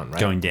going down, right?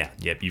 Going down.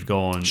 Yep, you've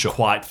gone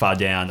quite far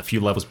down, a few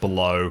levels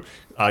below.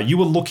 You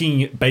were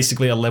looking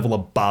basically a level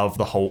above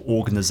the whole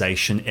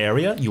organization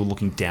area. You were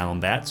looking down on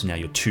that, so now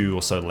you're 2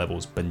 or so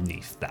levels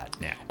beneath that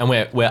now. And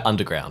we're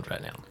underground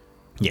right now.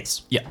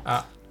 Yes.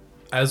 Yeah.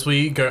 As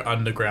we go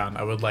underground,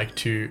 I would like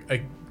to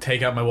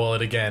take out my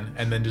wallet again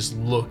and then just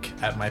look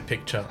at my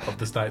picture of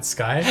the night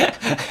sky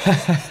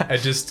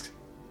and just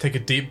take a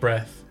deep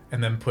breath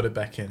and then put it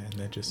back in and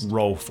then just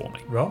Roll for me.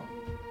 roll.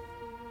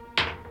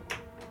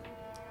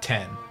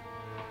 10.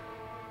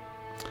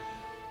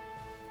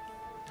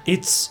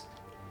 It's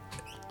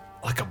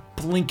like a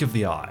blink of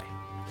the eye.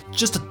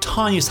 Just a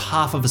tiniest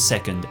half of a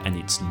second and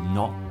it's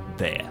not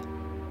there.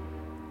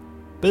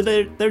 But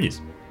there it is.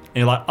 And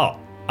you're like, oh,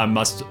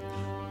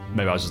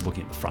 maybe I was just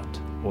looking at the front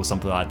or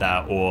something like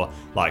that, or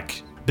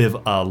like a bit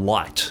of a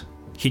light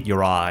hit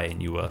your eye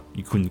and you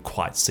couldn't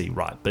quite see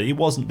right, but it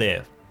wasn't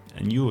there.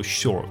 And you were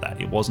sure of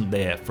that. It wasn't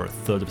there for a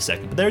third of a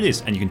second, but there it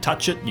is. And you can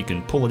touch it, you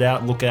can pull it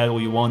out, look at it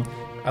all you want.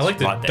 I like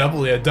to right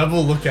there.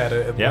 double look at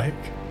it and Yep.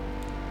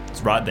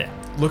 It's right there.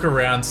 look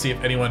around, see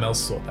if anyone else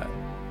saw that.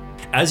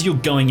 As you're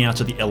going out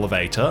of the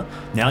elevator,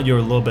 now you're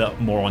a little bit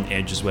more on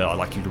edge as well. I'd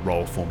like you to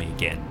roll for me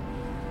again.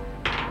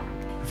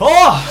 4!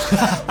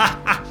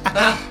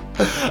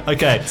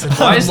 Okay.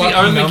 Why is the Unlucky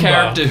only number.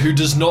 character who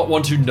does not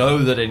want to know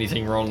that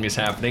anything wrong is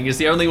happening is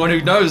the only one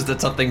who knows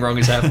that something wrong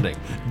is happening?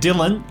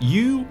 Dylan,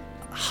 you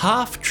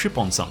half trip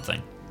on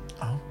something.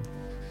 Oh.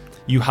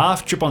 You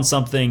half trip on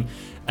something,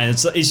 and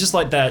it's just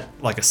like that,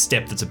 like a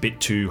step that's a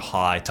bit too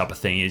high type of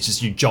thing. It's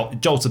just you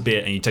jolts a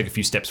bit, and you take a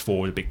few steps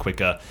forward a bit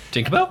quicker.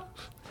 Tinkerbell?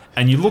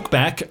 And you look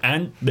back,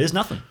 and there's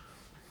nothing.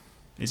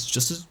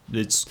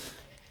 It's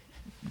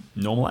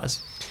normal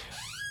as.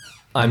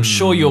 I'm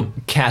sure your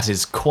cat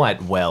is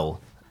quite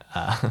well,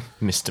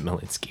 Mr.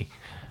 Malinsky.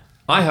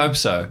 I hope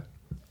so.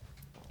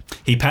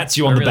 He pats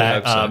you on the really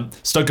back. hope so.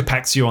 Stoker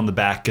pats you on the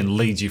back and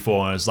leads you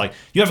forward. And is like,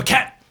 you have a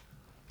cat.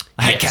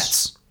 I hate Yes.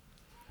 cats,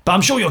 but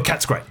I'm sure your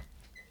cat's great.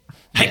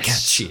 Hate Yes,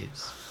 cats. she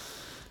is.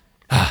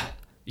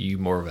 You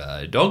more of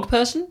a dog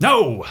person?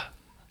 No,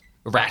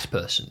 A rat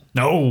person?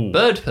 no.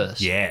 Bird person?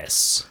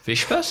 Yes.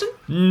 Fish person?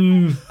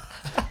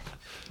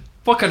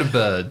 What kind of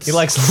birds? He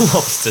likes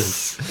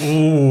lobsters.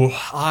 Ooh,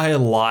 I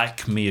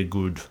like me a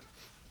good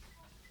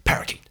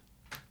parakeet.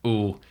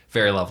 Ooh,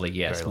 very lovely,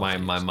 yes. Very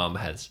lovely, My mum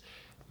has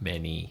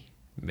many,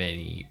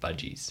 many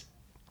budgies.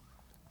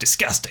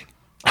 Disgusting.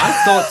 I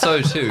thought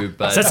so too,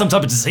 but... Is that some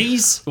type of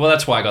disease? Well,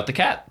 that's why I got the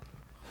cat.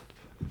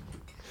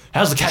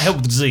 How's the cat help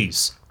with the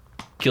disease?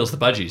 Kills the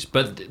budgies,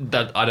 but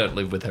that I don't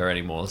live with her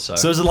anymore, so...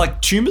 So is it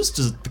like tumors?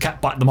 Does the cat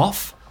bite them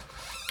off?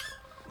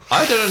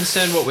 I don't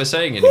understand what we're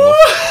saying anymore.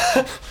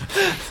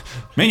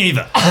 Me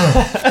neither.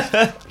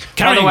 By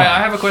Carrying the way, on. I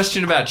have a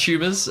question about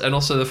tumors and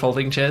also the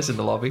folding chairs in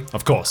the lobby.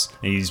 Of course.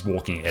 He's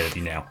walking ahead of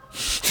you now.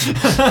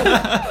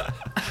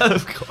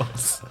 Of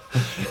course.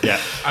 Yeah.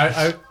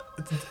 I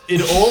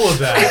in all of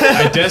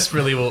that, I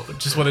desperately will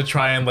just want to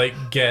try and like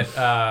get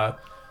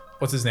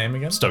what's his name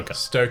again? Stoker.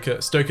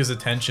 Stoker's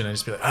attention and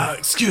just be like,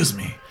 excuse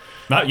me.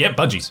 No, yeah,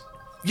 budgies.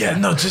 Yeah,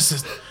 no,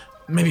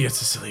 maybe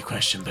it's a silly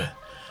question, but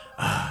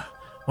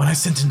when I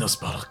sent in those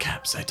bottle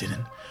caps, I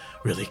didn't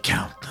really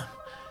count them.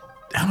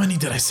 How many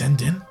did I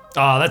send in?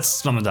 Oh, that's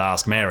something to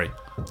ask Mary.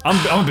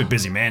 I'm a bit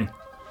busy, man.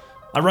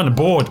 I run a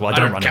board. Well, I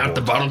don't run a count board.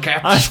 the bottle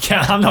caps.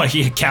 I'm not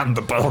here counting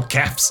the bottle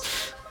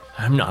caps.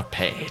 I'm not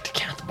paid to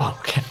count the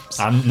bottle caps.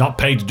 I'm not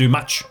paid to do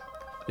much.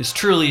 This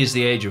truly is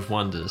the age of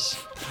wonders.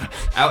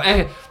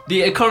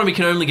 The economy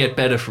can only get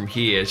better from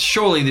here.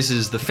 Surely this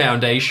is the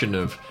foundation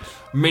of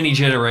many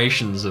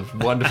generations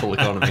of wonderful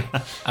economy.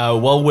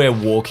 While we're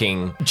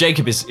walking,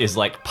 Jacob is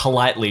like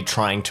politely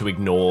trying to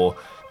ignore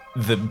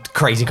the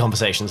crazy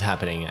conversations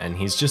happening, and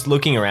he's just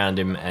looking around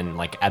him and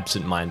like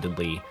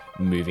absent-mindedly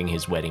moving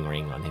his wedding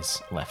ring on his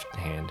left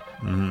hand.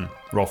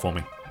 Roll for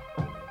me.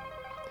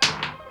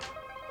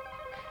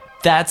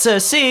 That's a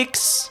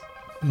 6.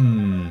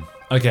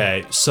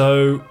 Okay,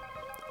 so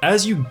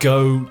as you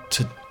go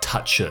to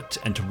touch it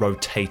and to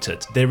rotate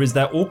it, there is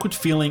that awkward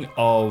feeling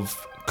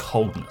of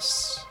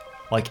coldness,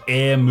 like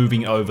air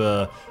moving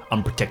over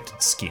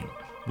unprotected skin,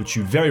 which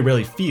you very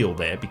rarely feel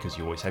there because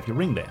you always have your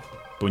ring there.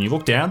 But when you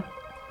look down,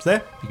 it's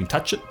there, you can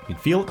touch it, you can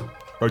feel it,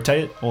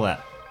 rotate it, all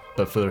that.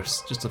 But for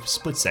just a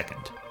split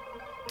second.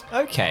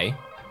 Okay.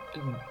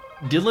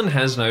 Dylan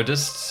has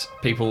noticed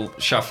people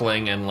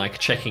shuffling and like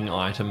checking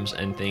items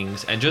and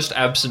things, and just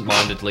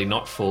absent-mindedly,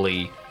 not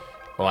fully,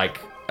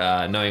 like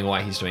knowing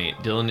why he's doing it.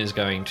 Dylan is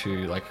going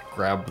to like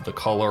grab the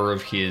collar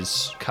of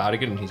his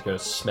cardigan and he's going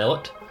to smell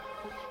it.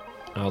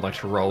 I would like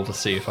to roll to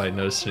see if I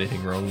noticed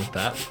anything wrong with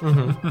that.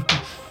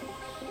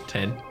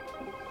 10.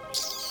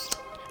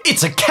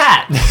 It's a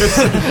cat!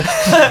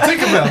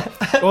 Think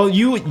about. Well,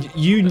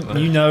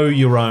 you know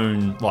your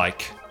own,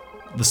 like,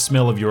 the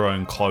smell of your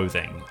own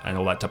clothing and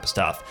all that type of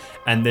stuff.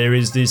 And there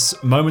is this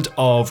moment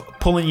of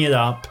pulling it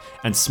up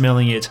and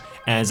smelling it,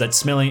 as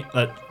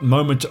that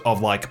moment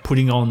of like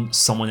putting on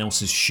someone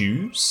else's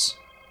shoes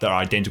that are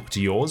identical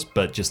to yours,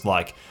 but just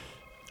like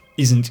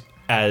isn't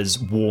as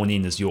worn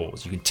in as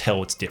yours. You can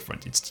tell it's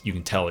different. You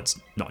can tell it's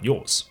not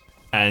yours.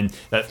 And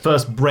that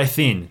first breath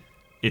in,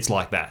 it's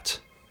like that.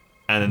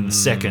 And then the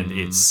second,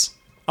 it's,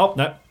 oh,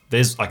 no,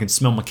 I can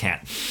smell my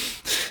cat.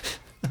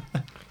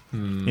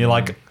 You're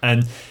like,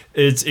 and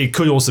it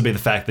could also be the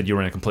fact that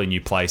you're in a completely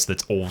new place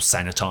that's all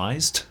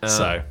sanitized.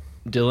 So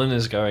Dylan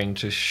is going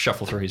to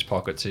shuffle through his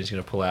pockets and he's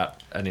going to pull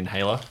out an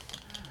inhaler.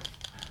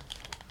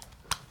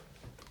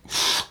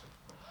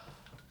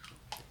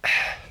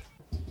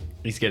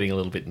 He's getting a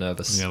little bit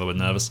nervous. a little bit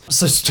nervous.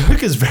 So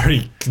Stoker's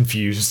very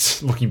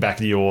confused, looking back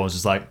at you all,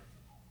 just like,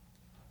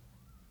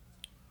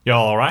 you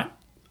all right?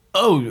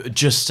 Oh,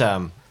 just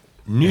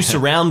new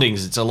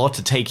surroundings. It's a lot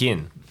to take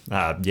in.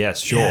 Yes,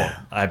 sure.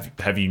 Yeah.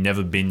 Have you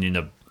never been in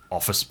an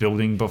office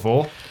building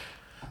before?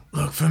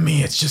 Look, for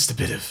me, it's just a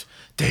bit of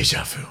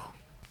deja vu.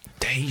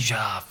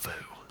 Deja vu.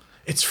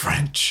 It's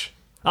French.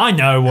 I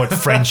know what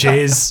French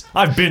is.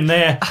 I've been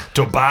there.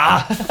 To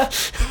bar.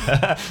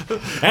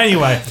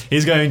 Anyway,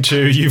 he's going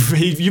to.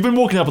 You've been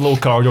walking up a little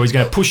corridor. He's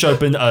going to push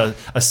open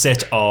a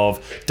set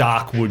of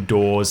dark wood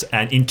doors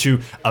and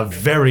into a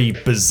very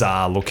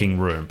bizarre-looking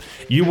room.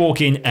 You walk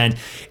in and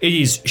it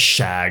is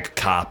shag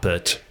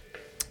carpet.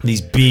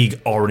 These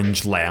big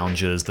orange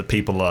lounges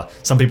that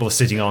some people are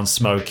sitting on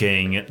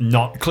smoking,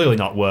 clearly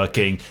not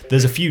working.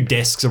 There's a few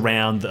desks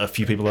around that a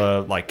few people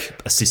are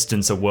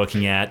assistants are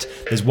working at.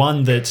 There's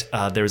one that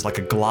there is a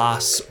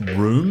glass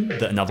room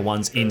that another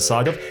one's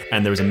inside of,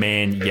 and there is a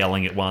man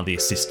yelling at one of the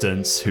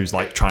assistants who's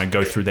trying to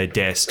go through their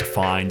desk to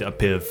find a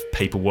bit of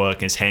paperwork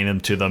and is handing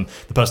them to them.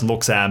 The person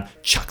looks at him,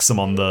 chucks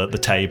them on the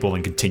table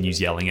and continues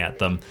yelling at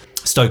them.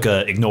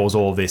 Stoker ignores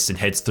all of this and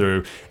heads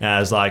through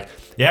and is like,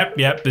 yep,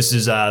 this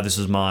is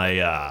my,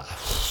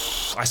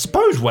 I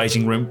suppose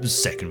waiting room,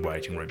 second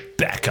waiting room,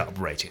 backup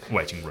waiting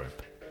room,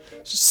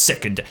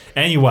 second.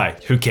 Anyway,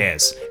 who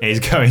cares? And he's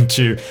going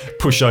to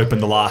push open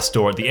the last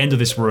door at the end of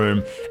this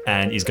room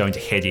and is going to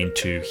head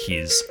into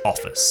his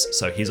office.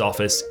 So his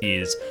office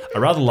is a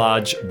rather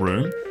large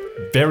room,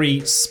 very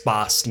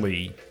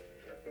sparsely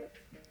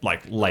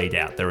laid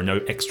out. There are no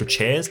extra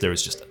chairs. There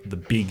is just the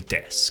big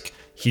desk.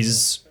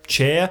 His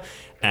chair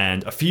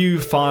and a few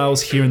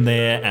files here and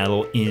there and a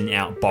little in and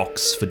out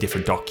box for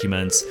different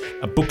documents,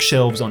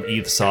 bookshelves on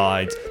either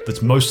side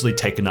that's mostly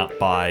taken up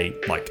by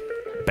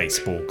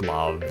baseball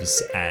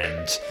gloves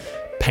and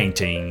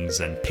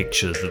paintings and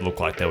pictures that look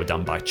like they were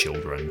done by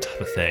children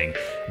type of thing.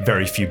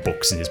 Very few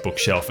books in his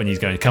bookshelf, and he's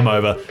going to come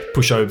over,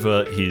 push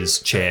over his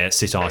chair,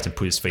 sit on it and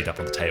put his feet up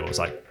on the table. It's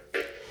like,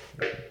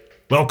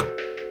 welcome.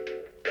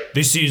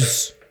 This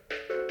is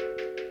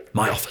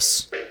my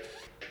office.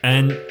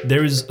 And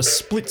there is a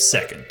split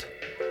second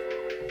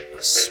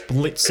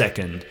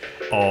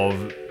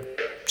of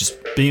just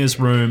being in this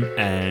room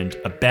and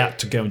about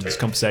to go into this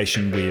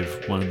conversation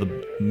with one of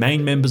the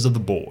main members of the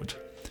board,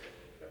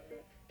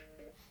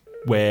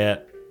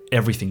 where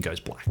everything goes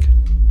black.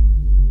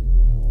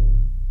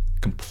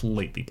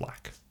 Completely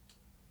black.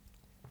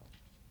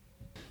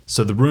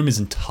 So the room is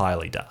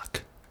entirely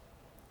dark.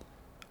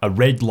 A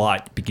red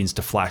light begins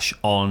to flash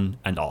on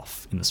and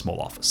off in the small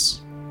office.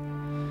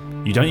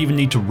 You don't even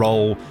need to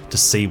roll to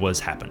see what has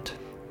happened.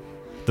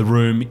 The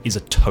room is a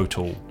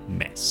total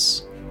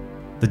mess.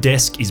 The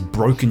desk is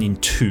broken in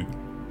two.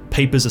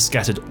 Papers are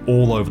scattered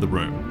all over the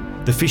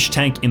room. The fish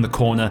tank in the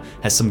corner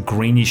has some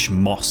greenish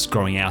moss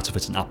growing out of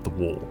it and up the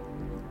wall.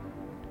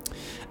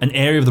 An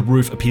area of the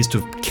roof appears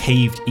to have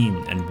caved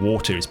in and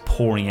water is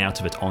pouring out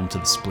of it onto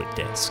the split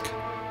desk.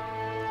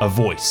 A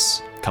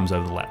voice comes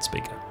over the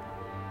loudspeaker.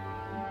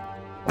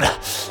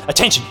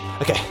 Attention!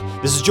 Okay,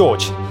 this is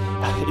George.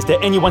 Is there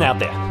anyone out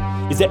there?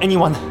 Is there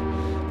anyone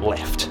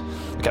left?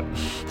 Okay,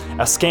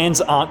 our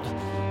scans aren't...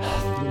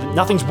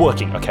 Nothing's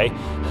working, okay?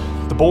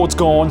 The board's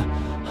gone.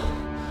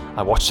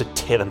 I watched it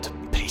tear them to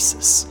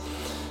pieces.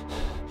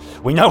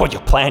 We know what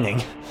you're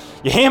planning.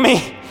 You hear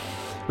me?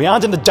 We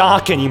aren't in the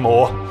dark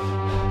anymore.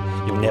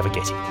 You'll never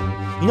get in.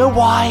 You know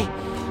why?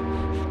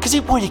 Because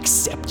it won't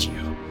accept you.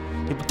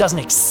 It doesn't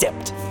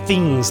accept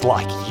things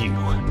like you.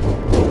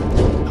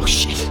 Oh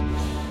shit.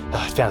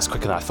 I found this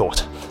quicker than I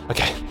thought.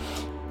 Okay,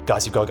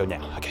 guys, you've got to go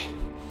now. Okay,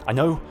 I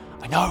know,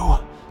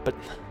 but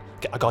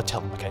okay, I gotta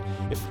tell them. Okay,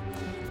 if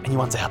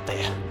anyone's out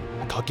there,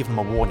 I gotta give them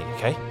a warning.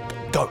 Okay,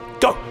 go.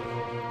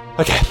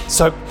 Okay,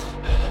 so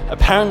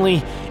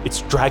apparently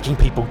it's dragging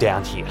people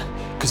down here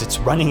because it's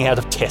running out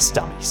of test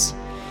dummies.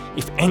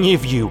 If any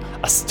of you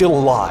are still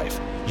alive,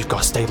 you've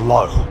got to stay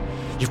low.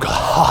 You've got to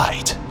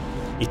hide.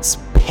 Its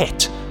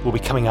pet will be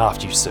coming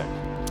after you soon.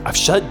 I've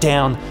shut it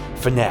down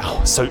for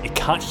now, so it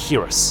can't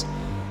hear us.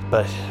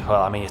 But,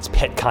 well, I mean, its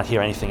pet can't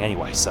hear anything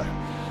anyway, so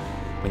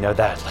we know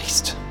that at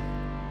least.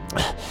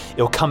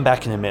 It'll come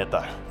back in a minute,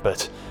 though.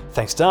 But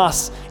thanks to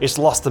us, it's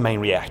lost the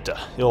main reactor.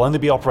 It'll only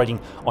be operating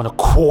on a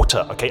quarter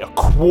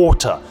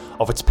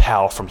of its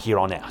power from here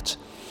on out.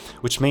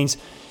 Which means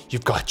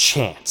you've got a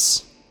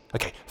chance.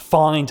 Okay,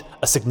 find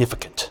a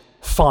significant.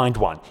 Find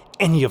one.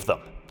 Any of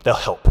them. They'll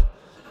help.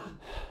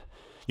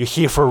 You're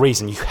here for a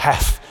reason. You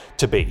have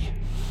to be.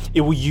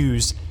 It will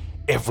use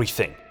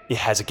everything it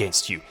has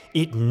against you.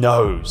 It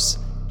knows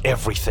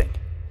everything.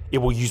 it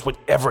will use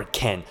whatever it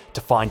can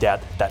to find out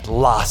that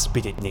last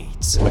bit it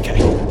needs. Okay?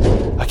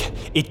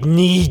 It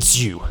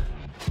needs you.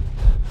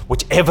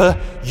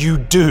 Whatever you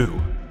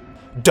do,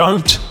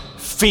 don't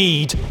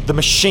feed the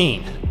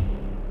machine.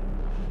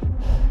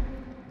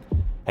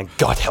 And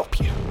God help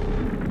you.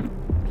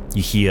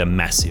 You hear a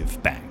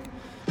massive bang,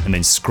 and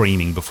then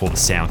screaming before the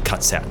sound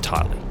cuts out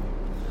entirely.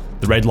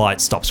 The red light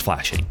stops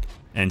flashing,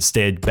 and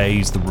instead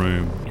bathes the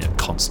room in a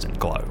constant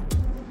glow.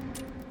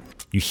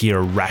 You hear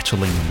a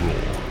rattling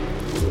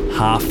roar,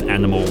 half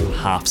animal,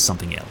 half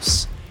something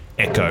else,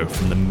 echo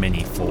from the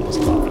many floors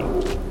above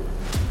you.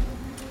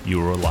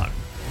 You are alone.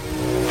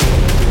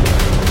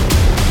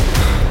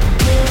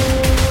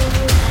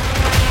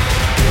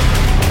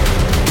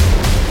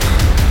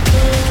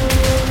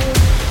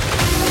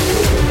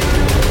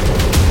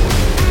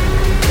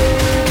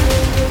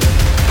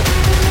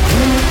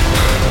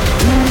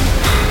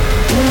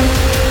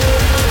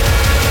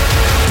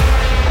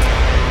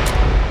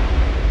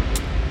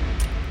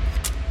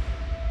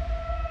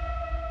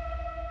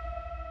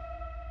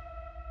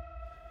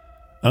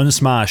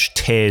 Ernest Marsh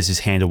tears his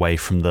hand away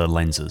from the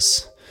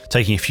lenses,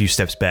 taking a few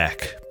steps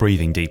back,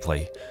 breathing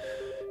deeply.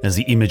 As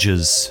the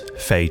images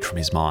fade from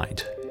his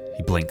mind,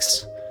 he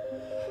blinks.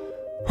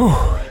 Whew.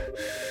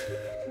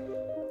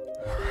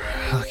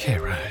 Okay,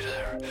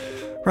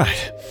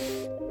 right.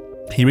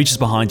 He reaches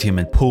behind him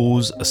and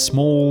pulls a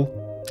small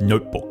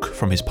notebook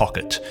from his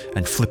pocket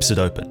and flips it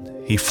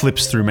open. He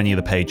flips through many of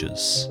the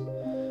pages.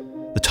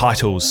 The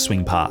titles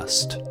swing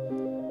past.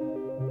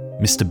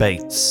 Mr.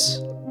 Bates,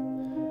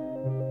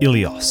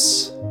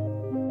 Ilios,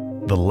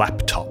 The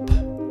Laptop,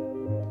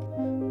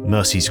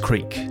 Mercy's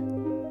Creek.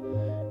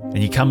 And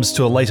he comes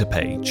to a later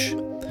page,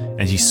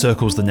 and he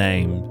circles the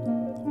name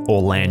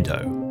Orlando,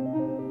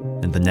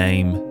 and the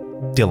name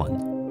Dylan.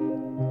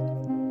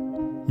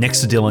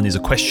 Next to Dylan is a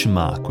question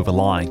mark with a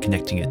line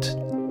connecting it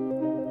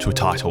to a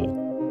title,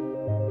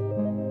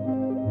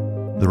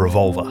 The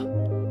Revolver.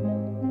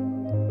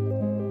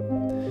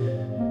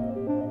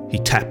 He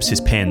taps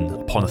his pen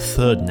upon a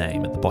third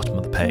name at the bottom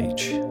of the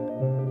page.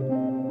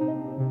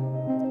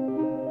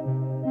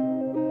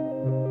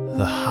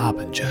 The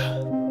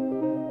Harbinger.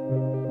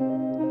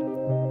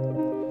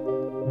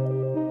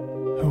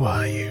 Who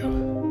are you?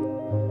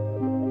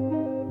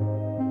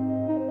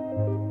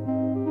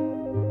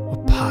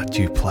 What part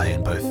do you play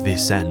in both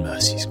this and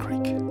Mercy's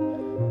Creek?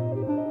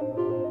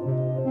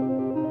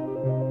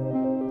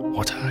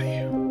 What are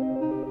you?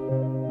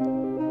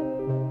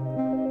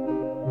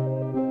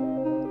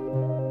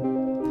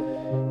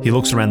 He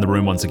looks around the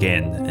room once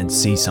again and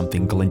sees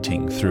something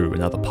glinting through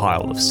another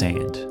pile of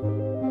sand.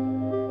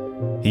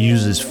 He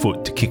uses his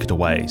foot to kick it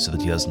away so that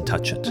he doesn't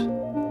touch it.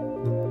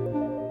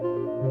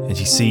 And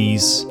he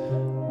sees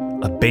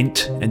a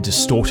bent and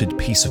distorted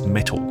piece of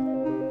metal,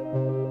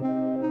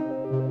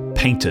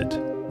 painted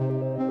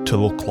to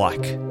look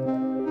like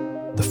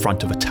the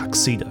front of a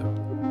tuxedo.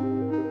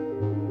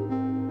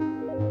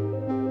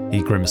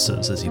 He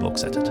grimaces as he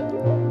looks at it.